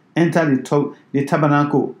son enter the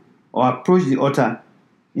tabernacle or approach the altar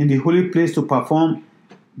in the holy place to perform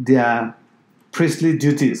their priestly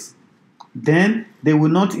duties. Then they will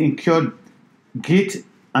not incur guilt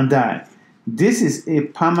and die. This is a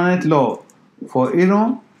permanent law for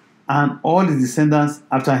Aaron and all his descendants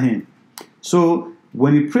after him. So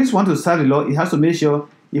when the priest wants to serve the Lord, he has to make sure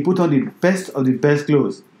he put on the best of the best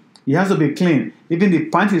clothes. He has to be clean. Even the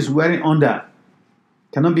pant he's wearing under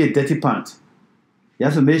cannot be a dirty pant. He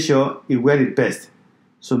has to make sure he wears the best.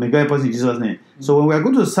 So may God help us in Jesus' name. So when we are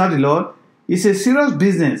going to serve the Lord, it's a serious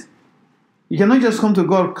business. You cannot just come to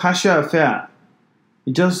God casual affair.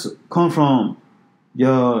 You just come from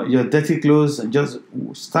your dirty clothes and just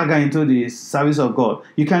stagger into the service of God.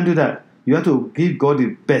 You can't do that. You have to give God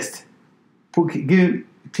the best. Clean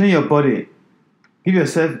your body. Give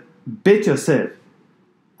yourself, bathe yourself,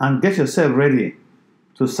 and get yourself ready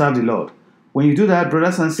to serve the Lord. When you do that,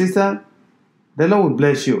 brothers and sisters, the Lord will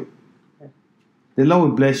bless you. The Lord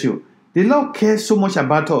will bless you. The Lord cares so much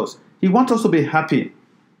about us. He wants us to be happy.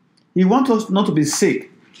 He wants us not to be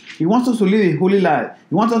sick. He wants us to live a holy life.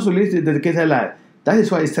 He wants us to live a dedicated life. That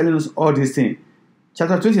is why He's telling us all these things.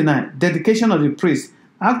 Chapter 29, dedication of the priest.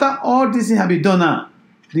 After all these things have been done now,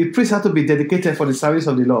 the priest has to be dedicated for the service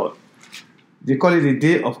of the Lord. They call it the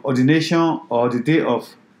day of ordination or the day of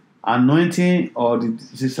anointing or the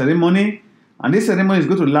ceremony. And this ceremony is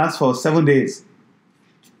going to last for 7 days.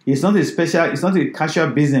 It's not a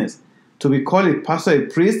casual business. To be called a pastor, a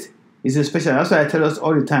priest, is a special. That's why I tell us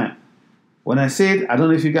all the time. When I say it, I don't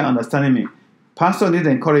know if you can understand me. Pastor needs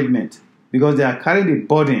encouragement because they are carrying the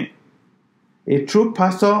burden. A true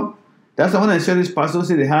pastor, that's the one I share this pastor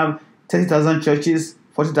say they have 30,000 churches,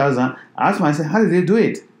 40,000. I ask myself, how did they do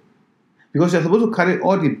it? Because you're supposed to carry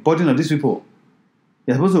all the burden of these people.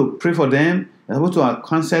 You're supposed to pray for them. You're supposed to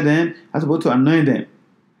counsel them. You're supposed to anoint them.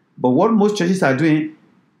 But what most churches are doing,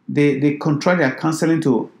 they contract their counseling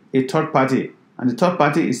to a third party. And the third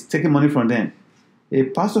party is taking money from them. A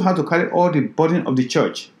pastor has to carry all the burden of the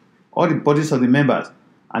church, all the burdens of the members.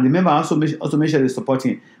 And the member also make sure they support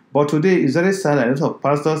him. But today, it's very sad that a lot of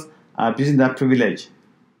pastors are abusing that privilege.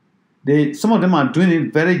 Some of them are doing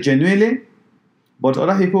it very genuinely, but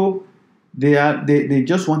other people, they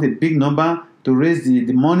just want a big number to raise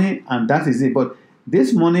the money, and that is it. But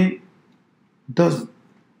this money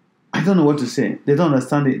I don't know what to say. They don't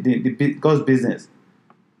understand the God's business.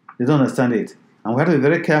 They don't understand it. And we have to be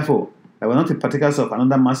very careful that we're not the partakers of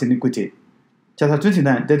another man's iniquity. Chapter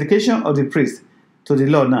 29, dedication of the priest to the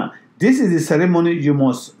Lord. Now, this is the ceremony you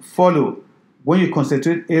must follow when you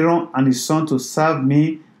consecrate Aaron and his son to serve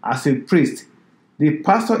me as a priest. The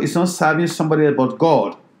pastor is not serving somebody else but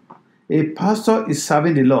God. A pastor is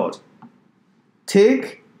serving the Lord.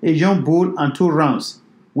 Take a young bull and 2 rams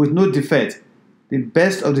with no defect, the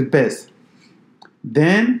best of the best.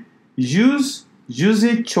 Then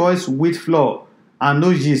using choice wheat flour and no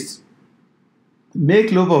yeast.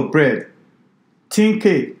 Make loaf of bread, thin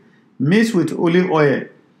cake, mixed with olive oil,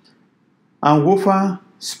 and wafer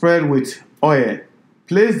spread with oil.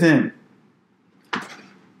 Place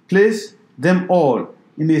them all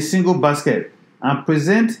in a single basket and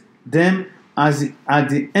present them at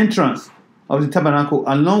the entrance of the tabernacle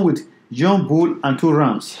along with young bull and 2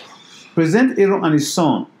 rams. Present Aaron and his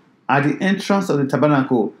son at the entrance of the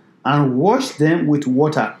tabernacle and wash them with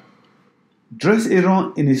water. Dress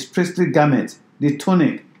Aaron in his priestly garment, the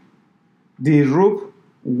tunic, the robe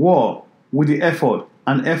wore with the ephod,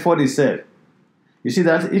 and ephod itself. You see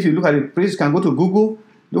that if you look at the priest, you can go to Google,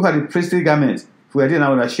 look at the priestly garment. If we are there, I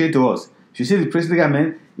will share it to us. If you see the priestly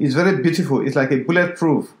garment, it's very beautiful. It's like a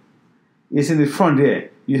bulletproof. It's in the front there.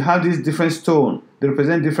 You have these different stones. They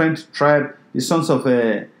represent different tribes, the sons of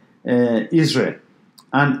Israel.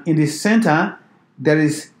 And in the center, there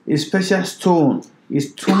is a special stone.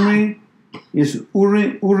 It's Urim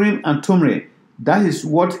and Tumri. That is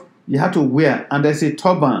what you have to wear. And there's a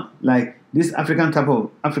turban, like this African type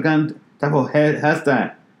of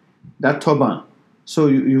hairstyle. That turban. So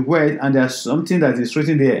you wear it, and there's something that is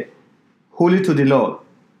written there, holy to the Lord.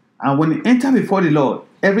 And when you enter before the Lord,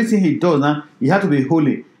 everything he does now, he has to be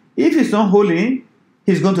holy. If he's not holy,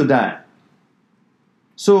 he's going to die.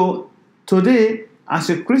 So today, as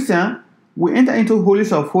a Christian, we enter into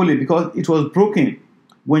holies of holy because it was broken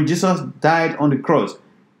when Jesus died on the cross.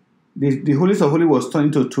 The holies of holy was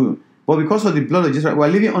turned into two. But because of the blood of Jesus, we're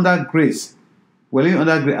living under grace. We're living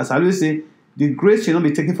under grace. As I always say, the grace should not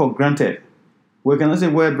be taken for granted. We cannot say,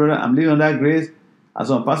 well, brother, I'm living under grace. As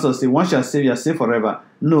some pastors say, once you are saved, you are saved forever.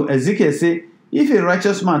 No, Ezekiel say, if a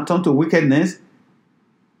righteous man turn to wickedness,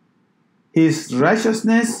 his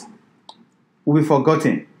righteousness will be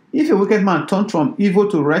forgotten. If a wicked man turn from evil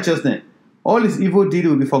to righteousness, all his evil deed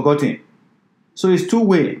will be forgotten. So it's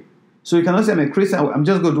two-way. So you cannot say, I'm a Christian, I'm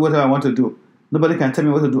just going to do whatever I want to do. Nobody can tell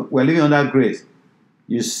me what to do. We're living under grace.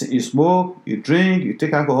 You smoke, you drink, you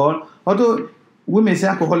take alcohol. Although we may say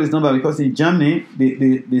alcohol is not bad because in Germany,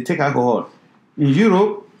 they take alcohol. In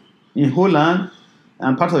Europe, in Holland,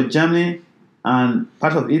 and part of Germany, and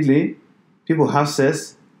part of Italy, people have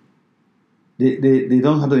sex. They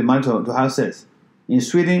don't have to be married to have sex. In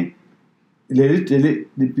Sweden, the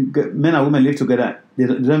men and women live together. They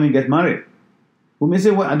don't even get married. We may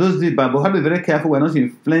say, well, I don't do it, but we have to be very careful. We're not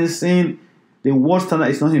influencing, the world standard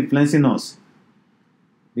is not influencing us.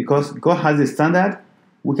 Because God has a standard,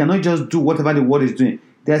 we cannot just do whatever the world is doing.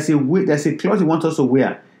 There's a way, there's a cloth He wants us to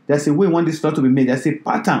wear. There's a way He wants this cloth to be made. There's a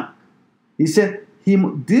pattern. He said,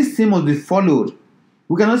 this thing must be followed.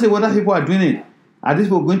 We cannot say whether people are doing it. Are these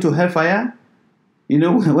people going to hellfire? You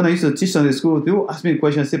know, when I used to teach Sunday school, people ask me a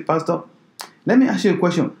question, say, Pastor, let me ask you a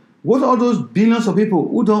question. What are all those billions of people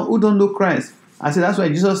who don't know Christ? I said, that's why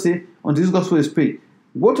Jesus said, on this gospel is preached.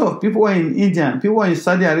 What of people who are in India, people who are in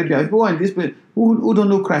Saudi Arabia, people who are in this place, who don't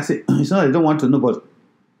know Christ? It's not that they don't want to know, but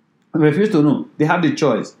they refuse to know. They have the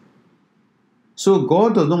choice. So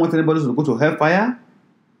God does not want anybody to go to hellfire.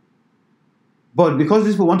 But because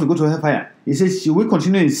these people want to go to hellfire, He says, should we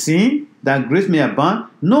continue in sin that grace may abound?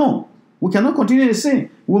 No, we cannot continue in sin.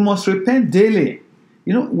 We must repent daily.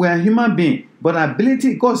 You know, we are human beings, but our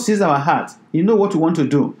ability, God sees our heart. He knows what we want to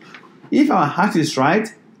do. If our heart is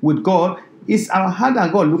right with God, it's our heart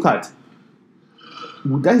that God look at.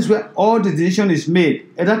 That is where all the decision is made,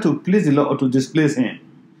 either to please the Lord or to displease Him.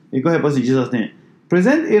 May God help us in Jesus' name.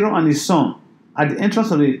 Present Aaron and his son at the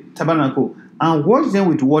entrance of the tabernacle and wash them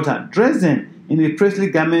with water. Dress them in the priestly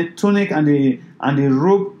garment, tunic, and the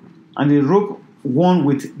robe worn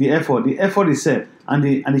with the ephod itself, and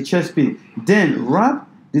the chest piece. Then wrap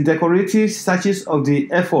the decorative sashes of the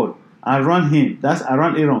ephod around him. That's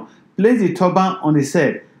around Aaron. Place the turban on his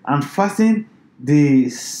head and fasten the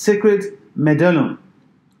sacred medallion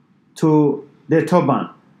to the turban.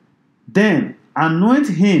 Then anoint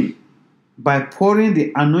him by pouring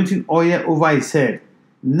the anointing oil over his head.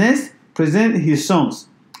 Next, present his sons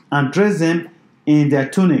and dress them in their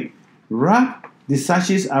tunic. Wrap the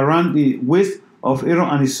sashes around the waist of Aaron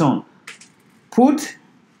and his son. Put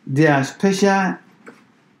their special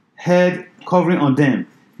head covering on them.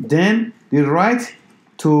 Then the right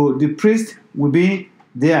to the priest will be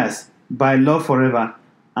theirs by law forever.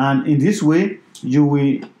 And in this way, you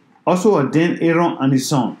will also ordain Aaron and his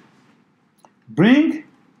son. Bring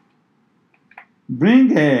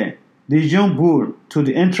the young bull to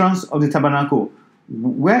the entrance of the tabernacle,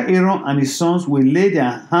 where Aaron and his sons will lay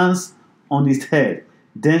their hands on his head.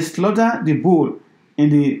 Then slaughter the bull in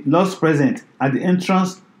the Lord's presence at the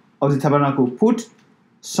entrance of the tabernacle. Put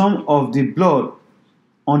some of the blood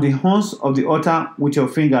on the horns of the altar with your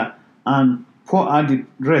finger and pour out the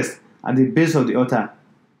rest at the base of the altar.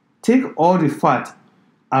 Take all the fat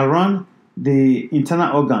around the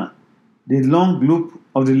internal organ, the long loop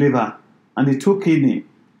of the liver, and the two kidneys,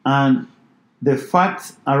 and the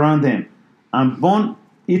fat around them, and burn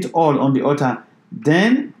it all on the altar.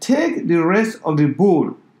 Then take the rest of the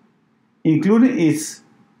bull, including its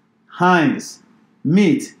hinds,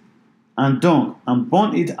 meat, and dung, and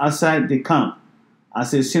burn it outside the camp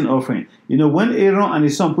as a sin offering. You know, when Aaron and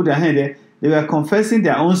his son put their hand there, they were confessing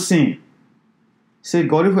their own sin. Say,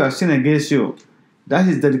 God, if we have sinned against you, that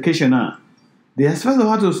is dedication now. They first of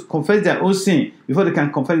all have to confess their own sin before they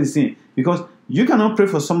can confess the sin. Because you cannot pray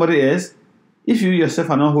for somebody else if you yourself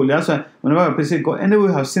are not holy. That's why whenever I pray, say, God, anyway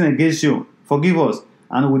we have sinned against you, forgive us.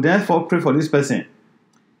 And we therefore pray for this person.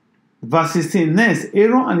 Verse 16, next,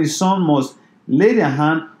 Aaron and his son must lay their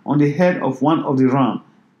hand on the head of one of the ram.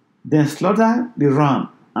 Then slaughter the ram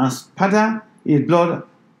and spatter its blood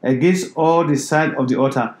against all the side of the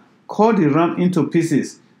altar. Cut the ram into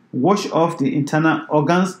pieces. Wash off the internal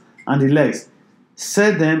organs and the legs.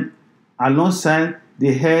 Set them alongside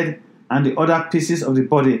the head and the other pieces of the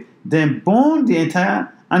body. Then burn the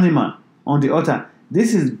entire animal on the altar.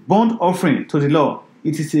 This is burnt offering to the Lord.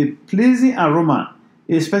 It is a pleasing aroma,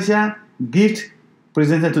 a special gift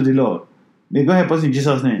presented to the Lord. May God help us in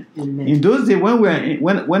Jesus' name. Amen. In those days,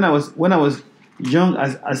 when I was young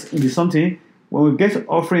as in something, when we get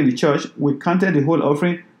offering in the church, we counted the whole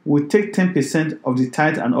offering. We take 10% of the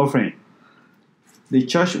tithe and offering. The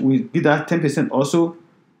church will give that 10% also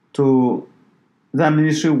to that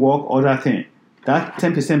ministry work or that thing. That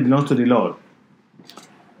 10% belongs to the Lord.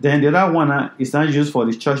 Then the other one is not used for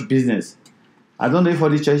the church business. I don't know if all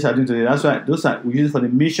the churches are doing today. That's why we use it for the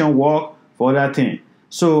mission work, for other thing.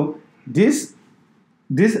 So this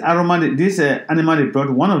aroma, this animal they brought,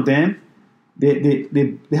 one of them, they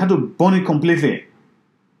had to burn it completely.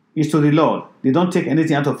 It's to the Lord. They don't take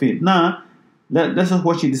anything out of it. Now, let's just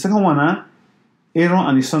watch it. The second one, Aaron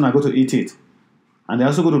and his son are going to eat it. And they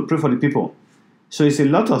also go to pray for the people. So it's a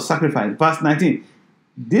lot of sacrifice. Verse 19.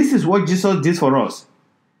 This is what Jesus did for us.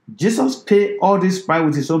 Jesus paid all this price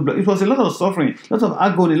with his own blood. It was a lot of suffering, a lot of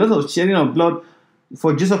agony, a lot of shedding of blood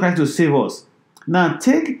for Jesus Christ to save us. Now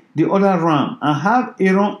take the other ram and have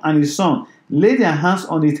Aaron and his son lay their hands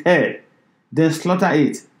on its head, then slaughter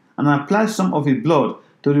it, and apply some of its blood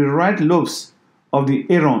to the right lobes of the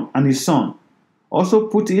Aaron and his son. Also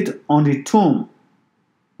put it on the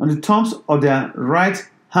thumbs of their right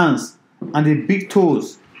hands and the big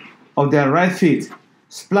toes of their right feet.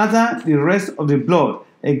 Splatter the rest of the blood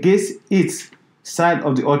against its side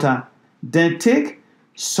of the altar. Then take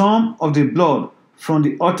some of the blood from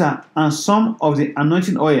the altar and some of the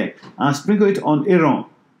anointing oil and sprinkle it on Aaron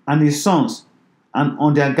and his sons and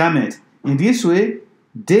on their garment. In this way,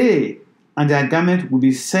 they and their garment will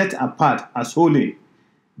be set apart as holy.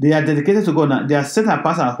 They are dedicated to God now. They are set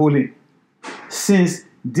apart as holy. Since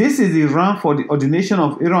this is the ram for the ordination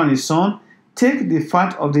of Aaron and his son, take the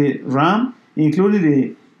fat of the ram, including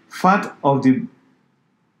the fat of the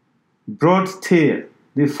broad tail,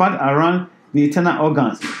 the fat around the internal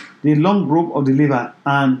organs, the long rope of the liver,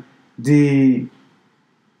 and the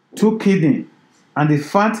two kidneys, and the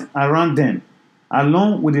fat around them,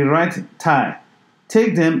 along with the right thigh.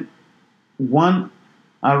 Take them one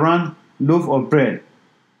around loaf of bread,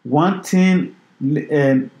 one thin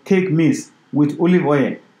cake mix with olive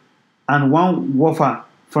oil, and one wafer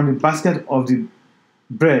from the basket of the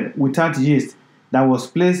bread without yeast that was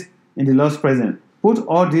placed in the Lord's presence. Put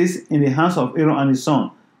all this in the hands of Aaron and his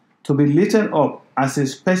son to be lifted up as a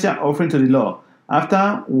special offering to the Lord.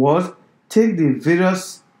 Afterwards, take the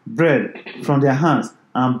various bread from their hands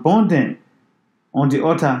and burn them on the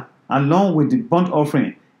altar along with the burnt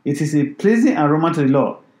offering. It is a pleasing aroma to the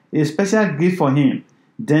Lord, a special gift for him.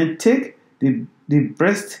 Then take the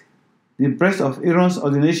breast of Aaron's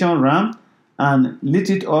ordination ram and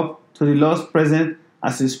lift it up to the Lord's presence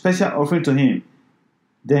as a special offering to him.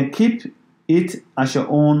 Then keep it as your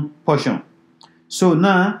own portion. So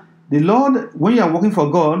now, the Lord, when you are working for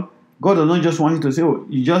God, God does not just want you to say, oh,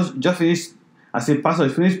 you just finished as a pastor, you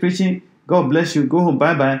finished preaching, God bless you, go home,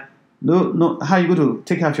 bye-bye. No, how are you going to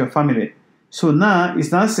take care of your family? So now,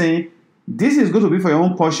 it's not saying, this is going to be for your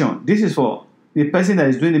own portion. This is for the person that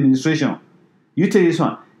is doing the administration. You take this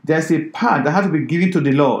one. There's a part that has to be given to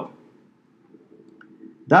the Lord.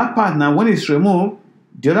 That part now, when it's removed,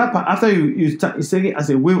 the other part, after you take it as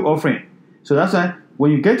a will offering. So that's why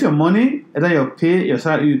when you get your money, either your pay, your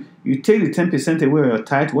salary, you take the 10% away of your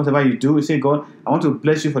tithe, whatever you do, you say, God, I want to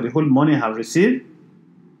bless you for the whole money I have received.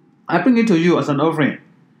 I bring it to you as an offering.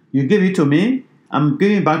 You give it to me, I'm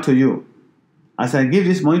giving it back to you. As I give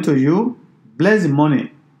this money to you, bless the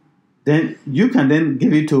money. Then you can then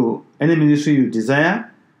give it to any ministry you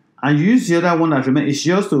desire, and you use the other one that remains. It's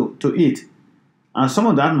yours to eat. And some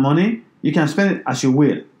of that money, you can spend it as you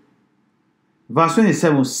will. Verse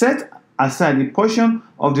 27, set aside the portion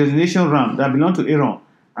of the ordination ram that belonged to Aaron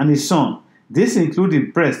and his son. This includes the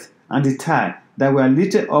breast and the thigh that were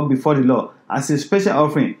lifted up before the Lord as a special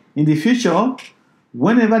offering. In the future,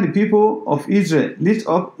 whenever the people of Israel lift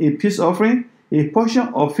up a peace offering, a portion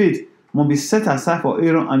of it must be set aside for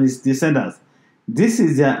Aaron and his descendants. This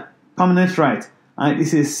is their permanent right, and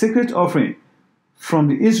it's a sacred offering from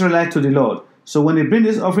the Israelites to the Lord. So when they bring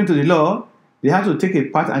this offering to the Lord, they have to take a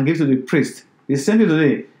part and give to the priest. The same thing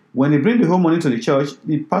today. When they bring the whole money to the church,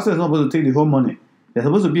 the pastor is not supposed to take the whole money. There's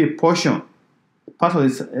supposed to be a portion, part of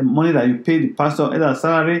this money that you pay the pastor, either as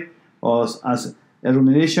salary or as a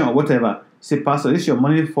remuneration or whatever. Say, pastor, this is your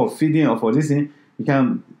money for feeding or for this thing. You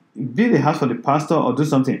can build a house for the pastor or do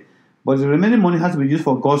something. But the remaining money has to be used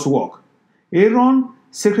for God's work. Aaron's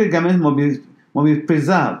sacred garments must be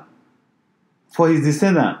preserved for his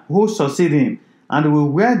descendants who succeed him, and will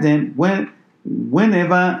wear them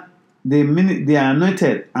whenever they are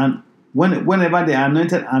anointed and whenever they are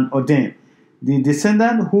anointed and ordained. The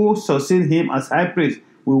descendant who succeed him as high priest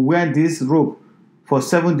will wear this robe for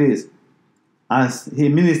 7 days as he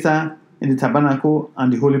ministered in the tabernacle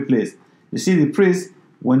and the holy place. You see, the priest,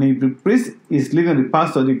 when the priest is leaving the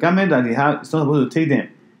pastor, the garment that he has is not supposed to take them.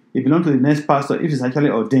 It belongs to the next pastor if it's actually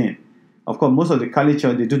ordained. Of course, most of the Catholic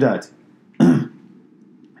Church, they do that.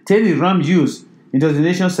 Take the ram used in the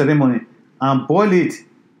ordination ceremony and boil it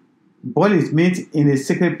meat in a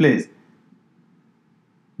sacred place.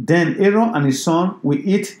 Then Aaron and his son will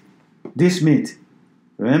eat this meat.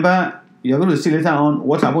 Remember, you're going to see later on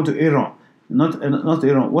what happened to Aaron. Not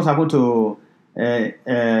Aaron. What happened to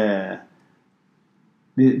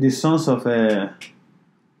the sons of the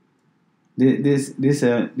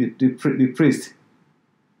priest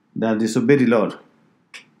that disobeyed the Lord.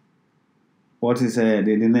 What is the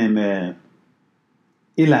name?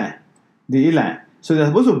 Eli. The Eli. So they're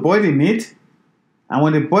supposed to boil the meat, and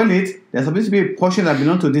when they boil it, there's supposed to be a portion that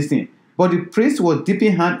belongs to this thing. But the priest was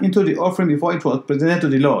dipping hand into the offering before it was presented to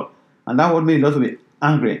the Lord, and that would make the Lord to be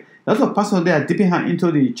angry. Lots of pastors there are dipping hand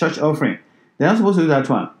into the church offering. They're not supposed to do that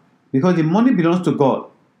one, because the money belongs to God.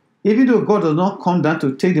 Even though God does not come down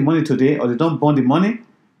to take the money today, or they don't burn the money,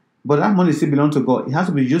 but that money still belongs to God. It has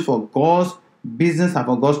to be used for God's business and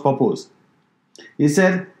for God's purpose. He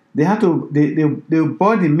said they boil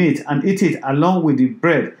the meat and eat it along with the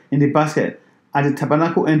bread in the basket at the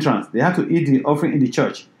tabernacle entrance. They have to eat the offering in the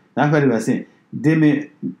church. That's what they were saying.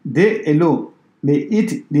 They alone may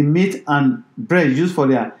eat the meat and bread used for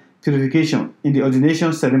their purification in the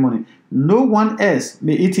ordination ceremony. No one else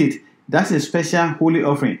may eat it. That's a special holy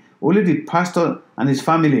offering. Only the pastor and his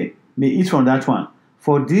family may eat from that one.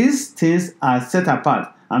 For these things are set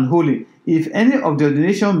apart and holy. If any of the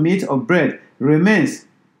ordination meat or bread remains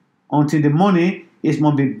until the morning, it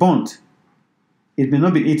must be burnt. It may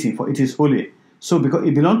not be eaten, for it is holy. So because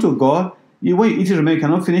it belongs to God, when you eat it, remember, you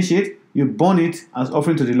cannot finish it, you burn it as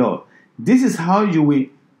offering to the Lord. This is how you will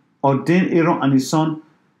ordain Aaron and his son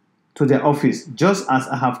to their office, just as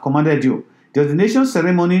I have commanded you. The ordination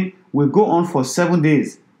ceremony will go on for 7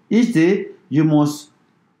 days. Each day, you must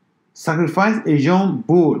sacrifice a young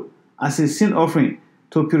bull as a sin offering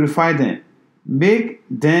to purify them. Make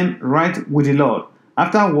them right with the Lord.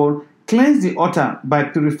 Afterward, cleanse the altar by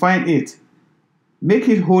purifying it. Make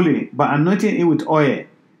it holy by anointing it with oil.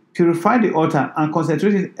 Purify the altar and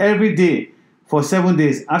consecrate it every day for 7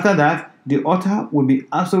 days. After that, the altar will be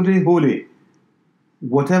absolutely holy.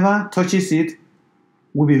 Whatever touches it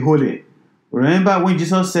will be holy. Remember when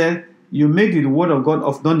Jesus said, you make the word of God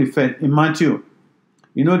of none effect in Matthew.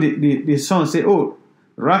 You know, the son say, oh,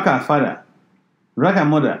 Raka, father, Raka,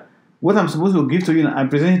 mother, what I'm supposed to give to you, I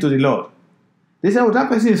present it to the Lord. They say, oh, that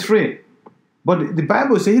person is free. But the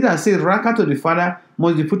Bible says, he that says Raka to the father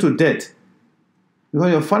must be put to death.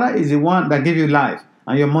 Because your father is the one that gave you life,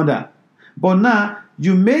 and your mother. But now,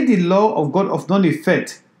 you made the law of God of none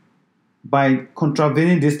effect by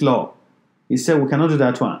contravening this law. He said, we cannot do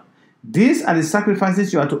that one. These are the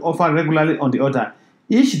sacrifices you are to offer regularly on the altar.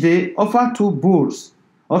 Each day, offer 2 bulls,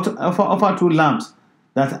 offer 2 lambs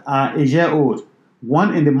that are a year old,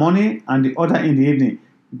 one in the morning and the other in the evening.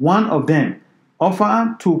 One of them,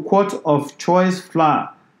 offer 2 quarts of choice flour,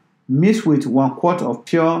 mixed with 1 quart of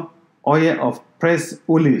pure oil of pressed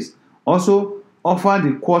olives. Also, offer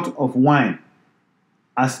the quart of wine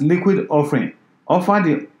as liquid offering. Offer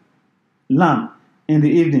the lamb in the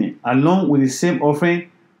evening, along with the same offering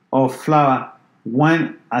of flour,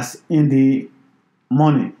 wine as in the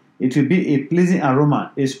morning. It will be a pleasing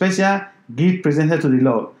aroma, a special gift presented to the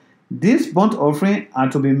Lord. These burnt offerings are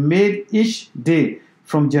to be made each day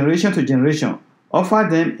from generation to generation. Offer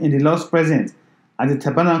them in the Lord's presence at the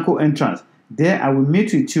tabernacle entrance. There I will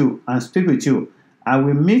meet with you and speak with you. I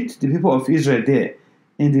will meet the people of Israel there,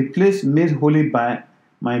 in the place made holy by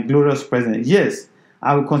my glorious presence. Yes,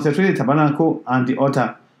 I will consecrate the tabernacle and the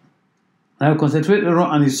altar. I will consecrate Aaron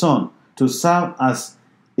and his son to serve as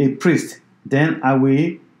a priest. Then I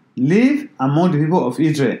will live among the people of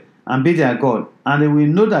Israel and be their God. And they will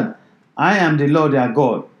know that I am the Lord their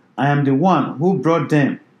God. I am the one who brought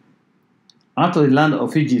them out of the land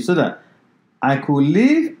of Egypt, so that I could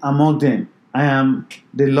live among them. I am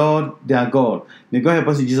the Lord their God. May God help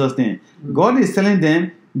us in Jesus' name. God is telling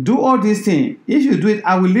them, do all these things. If you do it,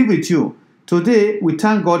 I will live with you. Today, we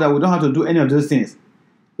thank God that we don't have to do any of those things.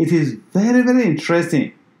 It is very, very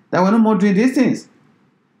interesting that we're no more doing these things.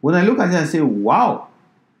 When I look at it and say, wow,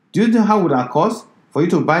 do you know how it would have cost for you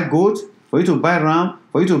to buy goat, for you to buy ram,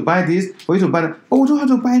 for you to buy this, for you to buy that? But we don't have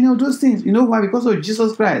to buy any of those things. You know why? Because of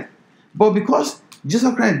Jesus Christ. But because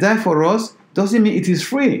Jesus Christ died for us, doesn't mean it is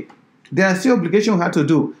free. There are still obligations we have to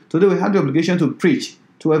do. Today we have the obligation to preach,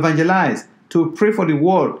 to evangelize, to pray for the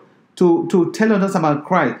world, to tell others about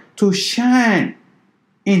Christ, to shine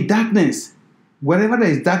in darkness. Wherever there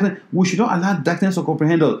is darkness, we should not allow darkness to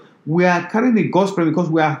comprehend us. We are carrying the gospel because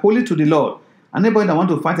we are holy to the Lord. And anybody that want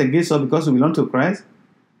to fight against us because we belong to Christ,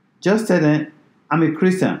 just tell them, I'm a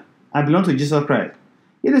Christian. I belong to Jesus Christ.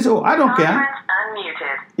 If they say, oh, I don't care.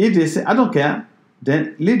 If they say, I don't care,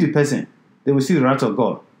 then leave the person. They will see the wrath of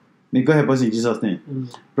God. May God help us in Jesus' name.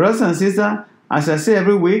 Brothers and sisters, as I say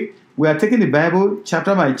every week, we are taking the Bible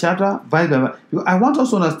chapter by chapter, verse by verse. I want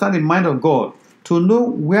us to understand the mind of God, to know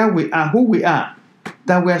where we are, who we are,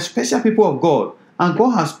 that we are special people of God, and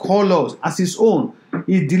God has called us as His own.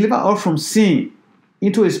 He delivered us from sin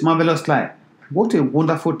into His marvelous light. What a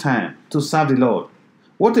wonderful time to serve the Lord.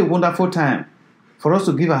 What a wonderful time for us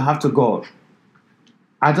to give our heart to God.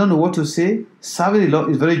 I don't know what to say. Serving the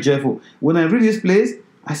Lord is very joyful. When I read this place,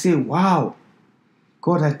 I say, wow,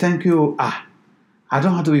 God, I thank you. I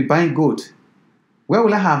don't have to be buying goat. Where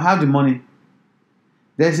will I have the money?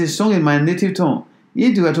 There's a song in my native tongue.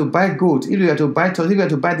 If you were to buy goat, if you were to buy toys, if you were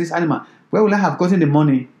to buy this animal, where will I have gotten the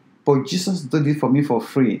money? But Jesus did it for me for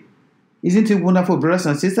free. Isn't it wonderful, brothers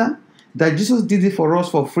and sisters, that Jesus did it for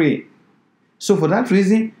us for free? So for that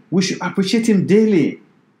reason, we should appreciate Him daily.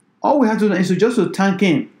 All we have to do is just to thank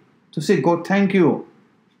Him, to say, God, thank you.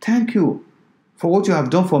 Thank you for what you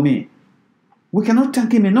have done for me. We cannot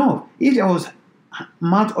thank Him enough. If there was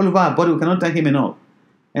mouth all over our body, we cannot thank Him enough.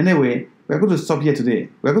 Anyway, we're going to stop here today.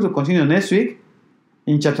 We're going to continue next week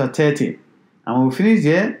in chapter 30. And when we finish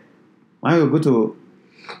there, when we go to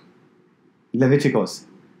Leviticus.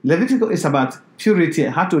 Leviticus is about purity,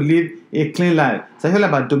 how to live a clean life. It's actually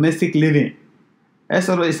about domestic living.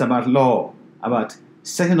 Exodus is about law, about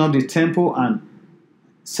setting up the temple and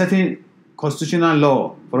setting constitutional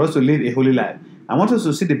law for us to live a holy life. I want us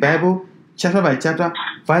to see the Bible chapter by chapter,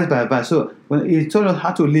 verse by verse. So when He told us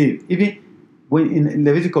how to live, even when in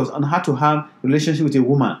Leviticus, on how to have relationship with a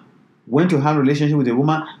woman, when to have relationship with a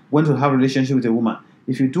woman, when to have relationship with a woman.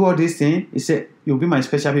 If you do all these things, He said, you'll be my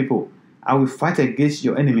special people. I will fight against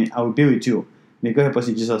your enemy. I will be with you. May God help us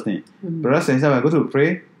in Jesus' name. Brothers and sisters, we're going to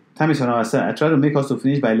pray. Time is on our side. I try to make us to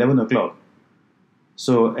finish by 11 o'clock.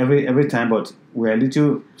 So every time, but we're a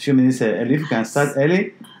little few minutes early. If you can start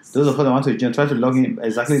early, those of us that want to join, try to log in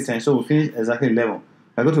exactly 10. So we'll finish exactly 11.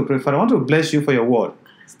 We're going to pray. Father, I want to bless you for your word.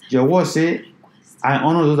 Your word say, I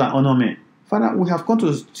honor those that honor me. Father, we have come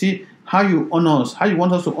to see how you honor us, how you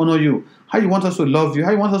want us to honor you, how you want us to love you,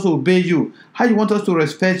 how you want us to obey you, how you want us to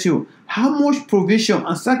respect you, how much provision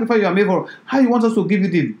and sacrifice you have made for us, how you want us to give you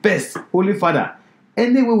the best, Holy Father.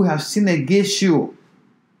 Anyway we have sinned against you,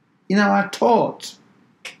 in our thought,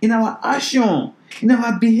 in our action, in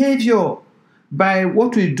our behavior, by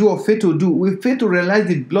what we do or fail to do, we fail to realize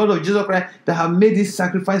the blood of Jesus Christ that have made this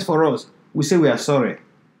sacrifice for us. We say we are sorry.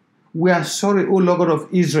 We are sorry, O Lord God of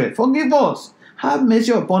Israel. Forgive us. Have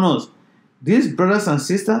mercy upon us. These brothers and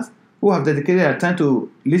sisters who have dedicated their time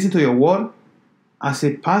to listen to your word, as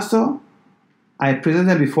a pastor, I present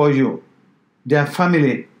them before you. Their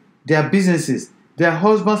family, their businesses, their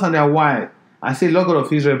husbands and their wives. I say, Lord God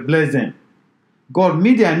of Israel, bless them. God,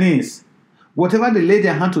 meet their needs. Whatever they lay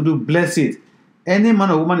their hand to do, bless it. Any man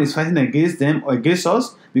or woman is fighting against them or against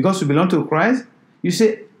us because we belong to Christ, you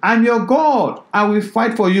say, I'm your God. I will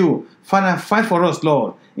fight for you. Father, fight for us,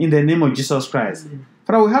 Lord, in the name of Jesus Christ.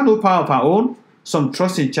 Father, we have no power of our own. Some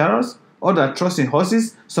trust in chariots, others trust in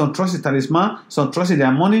horses, some trust in talisman, some trust in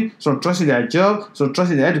their money, some trust in their job, some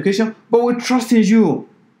trust in their education. But we trust in you.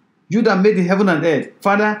 You that made the heaven and earth.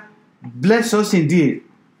 Father, bless us indeed.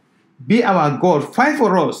 Be our God. Fight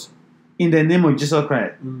for us in the name of Jesus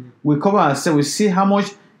Christ. We cover ourselves. We see how much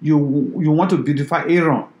you want to beautify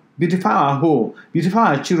Aaron. Beautify our home,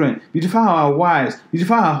 beautify our children, beautify our wives,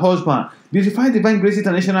 beautify our husband, beautify Divine Grace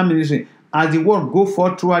International Ministry as the word go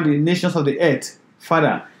forth throughout the nations of the earth.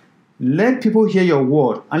 Father, let people hear your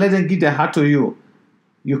word and let them give their heart to you.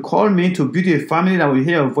 You call me to build a family that will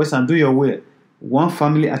hear your voice and do your will, one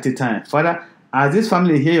family at a time. Father, as this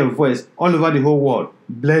family hear your voice all over the whole world,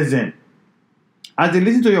 bless them. As they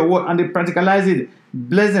listen to your word and they practicalize it,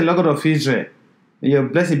 bless them, Lord God of Israel. May your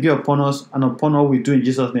blessing be upon us and upon all we do in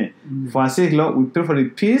Jesus' name. For our sake, Lord, we pray for the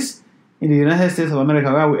peace in the United States of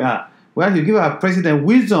America where we are. Where you give our president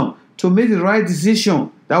wisdom to make the right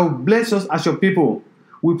decision that will bless us as your people.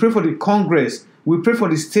 We pray for the Congress. We pray for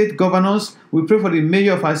the state governors. We pray for the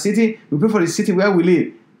mayor of our city. We pray for the city where we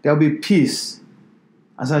live. There will be peace.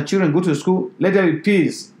 As our children go to school, let there be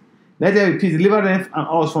peace. Let there be peace. Deliver them and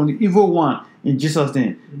us from the evil one in Jesus'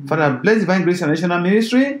 name. Father, bless Divine Grace International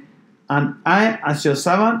Ministry. And I, as your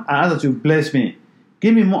servant, I ask that you bless me.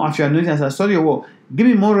 Give me more of your anointing as I study your word. Give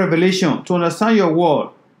me more revelation to understand your word,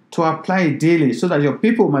 to apply it daily so that your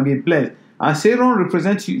people might be blessed. As Aaron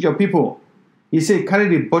represents your people, He said, carry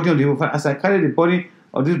the burden of the evil. As I carry the burden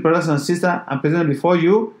of these brothers and sisters and present them before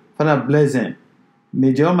you, Father, bless them.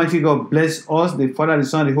 May the Almighty God bless us, the Father, the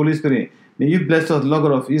Son, and the Holy Spirit. May you bless us, Lord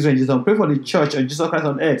God of Israel. Jesus, pray for the church of Jesus Christ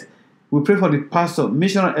on earth. We pray for the pastor,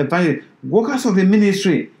 missionary, evangelist, workers of the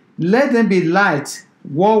ministry. Let them be light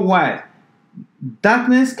worldwide.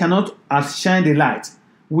 Darkness cannot outshine the light.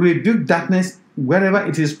 We rebuke darkness wherever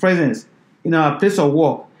it is present, in our place of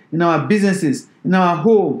work, in our businesses, in our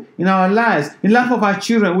home, in our lives, in the life of our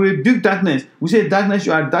children. We rebuke darkness. We say, darkness,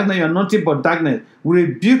 you are nothing but darkness. We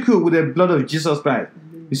rebuke you with the blood of Jesus Christ.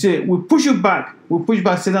 We say, we push you back. We push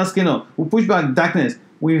back Satan's kingdom. We push back darkness.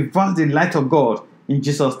 We advance the light of God in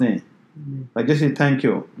Jesus' name. I just say thank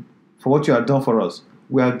you for what you have done for us.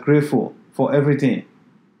 We are grateful for everything.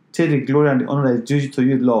 Take the glory and the honor that is due to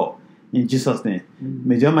you, Lord, in Jesus' name.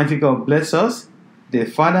 May the Almighty God bless us, the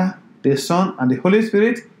Father, the Son, and the Holy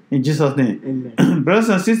Spirit, in Jesus' name. Brothers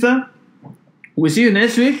and sisters, we'll see you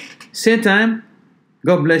next week, same time.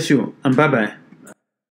 God bless you, and bye-bye.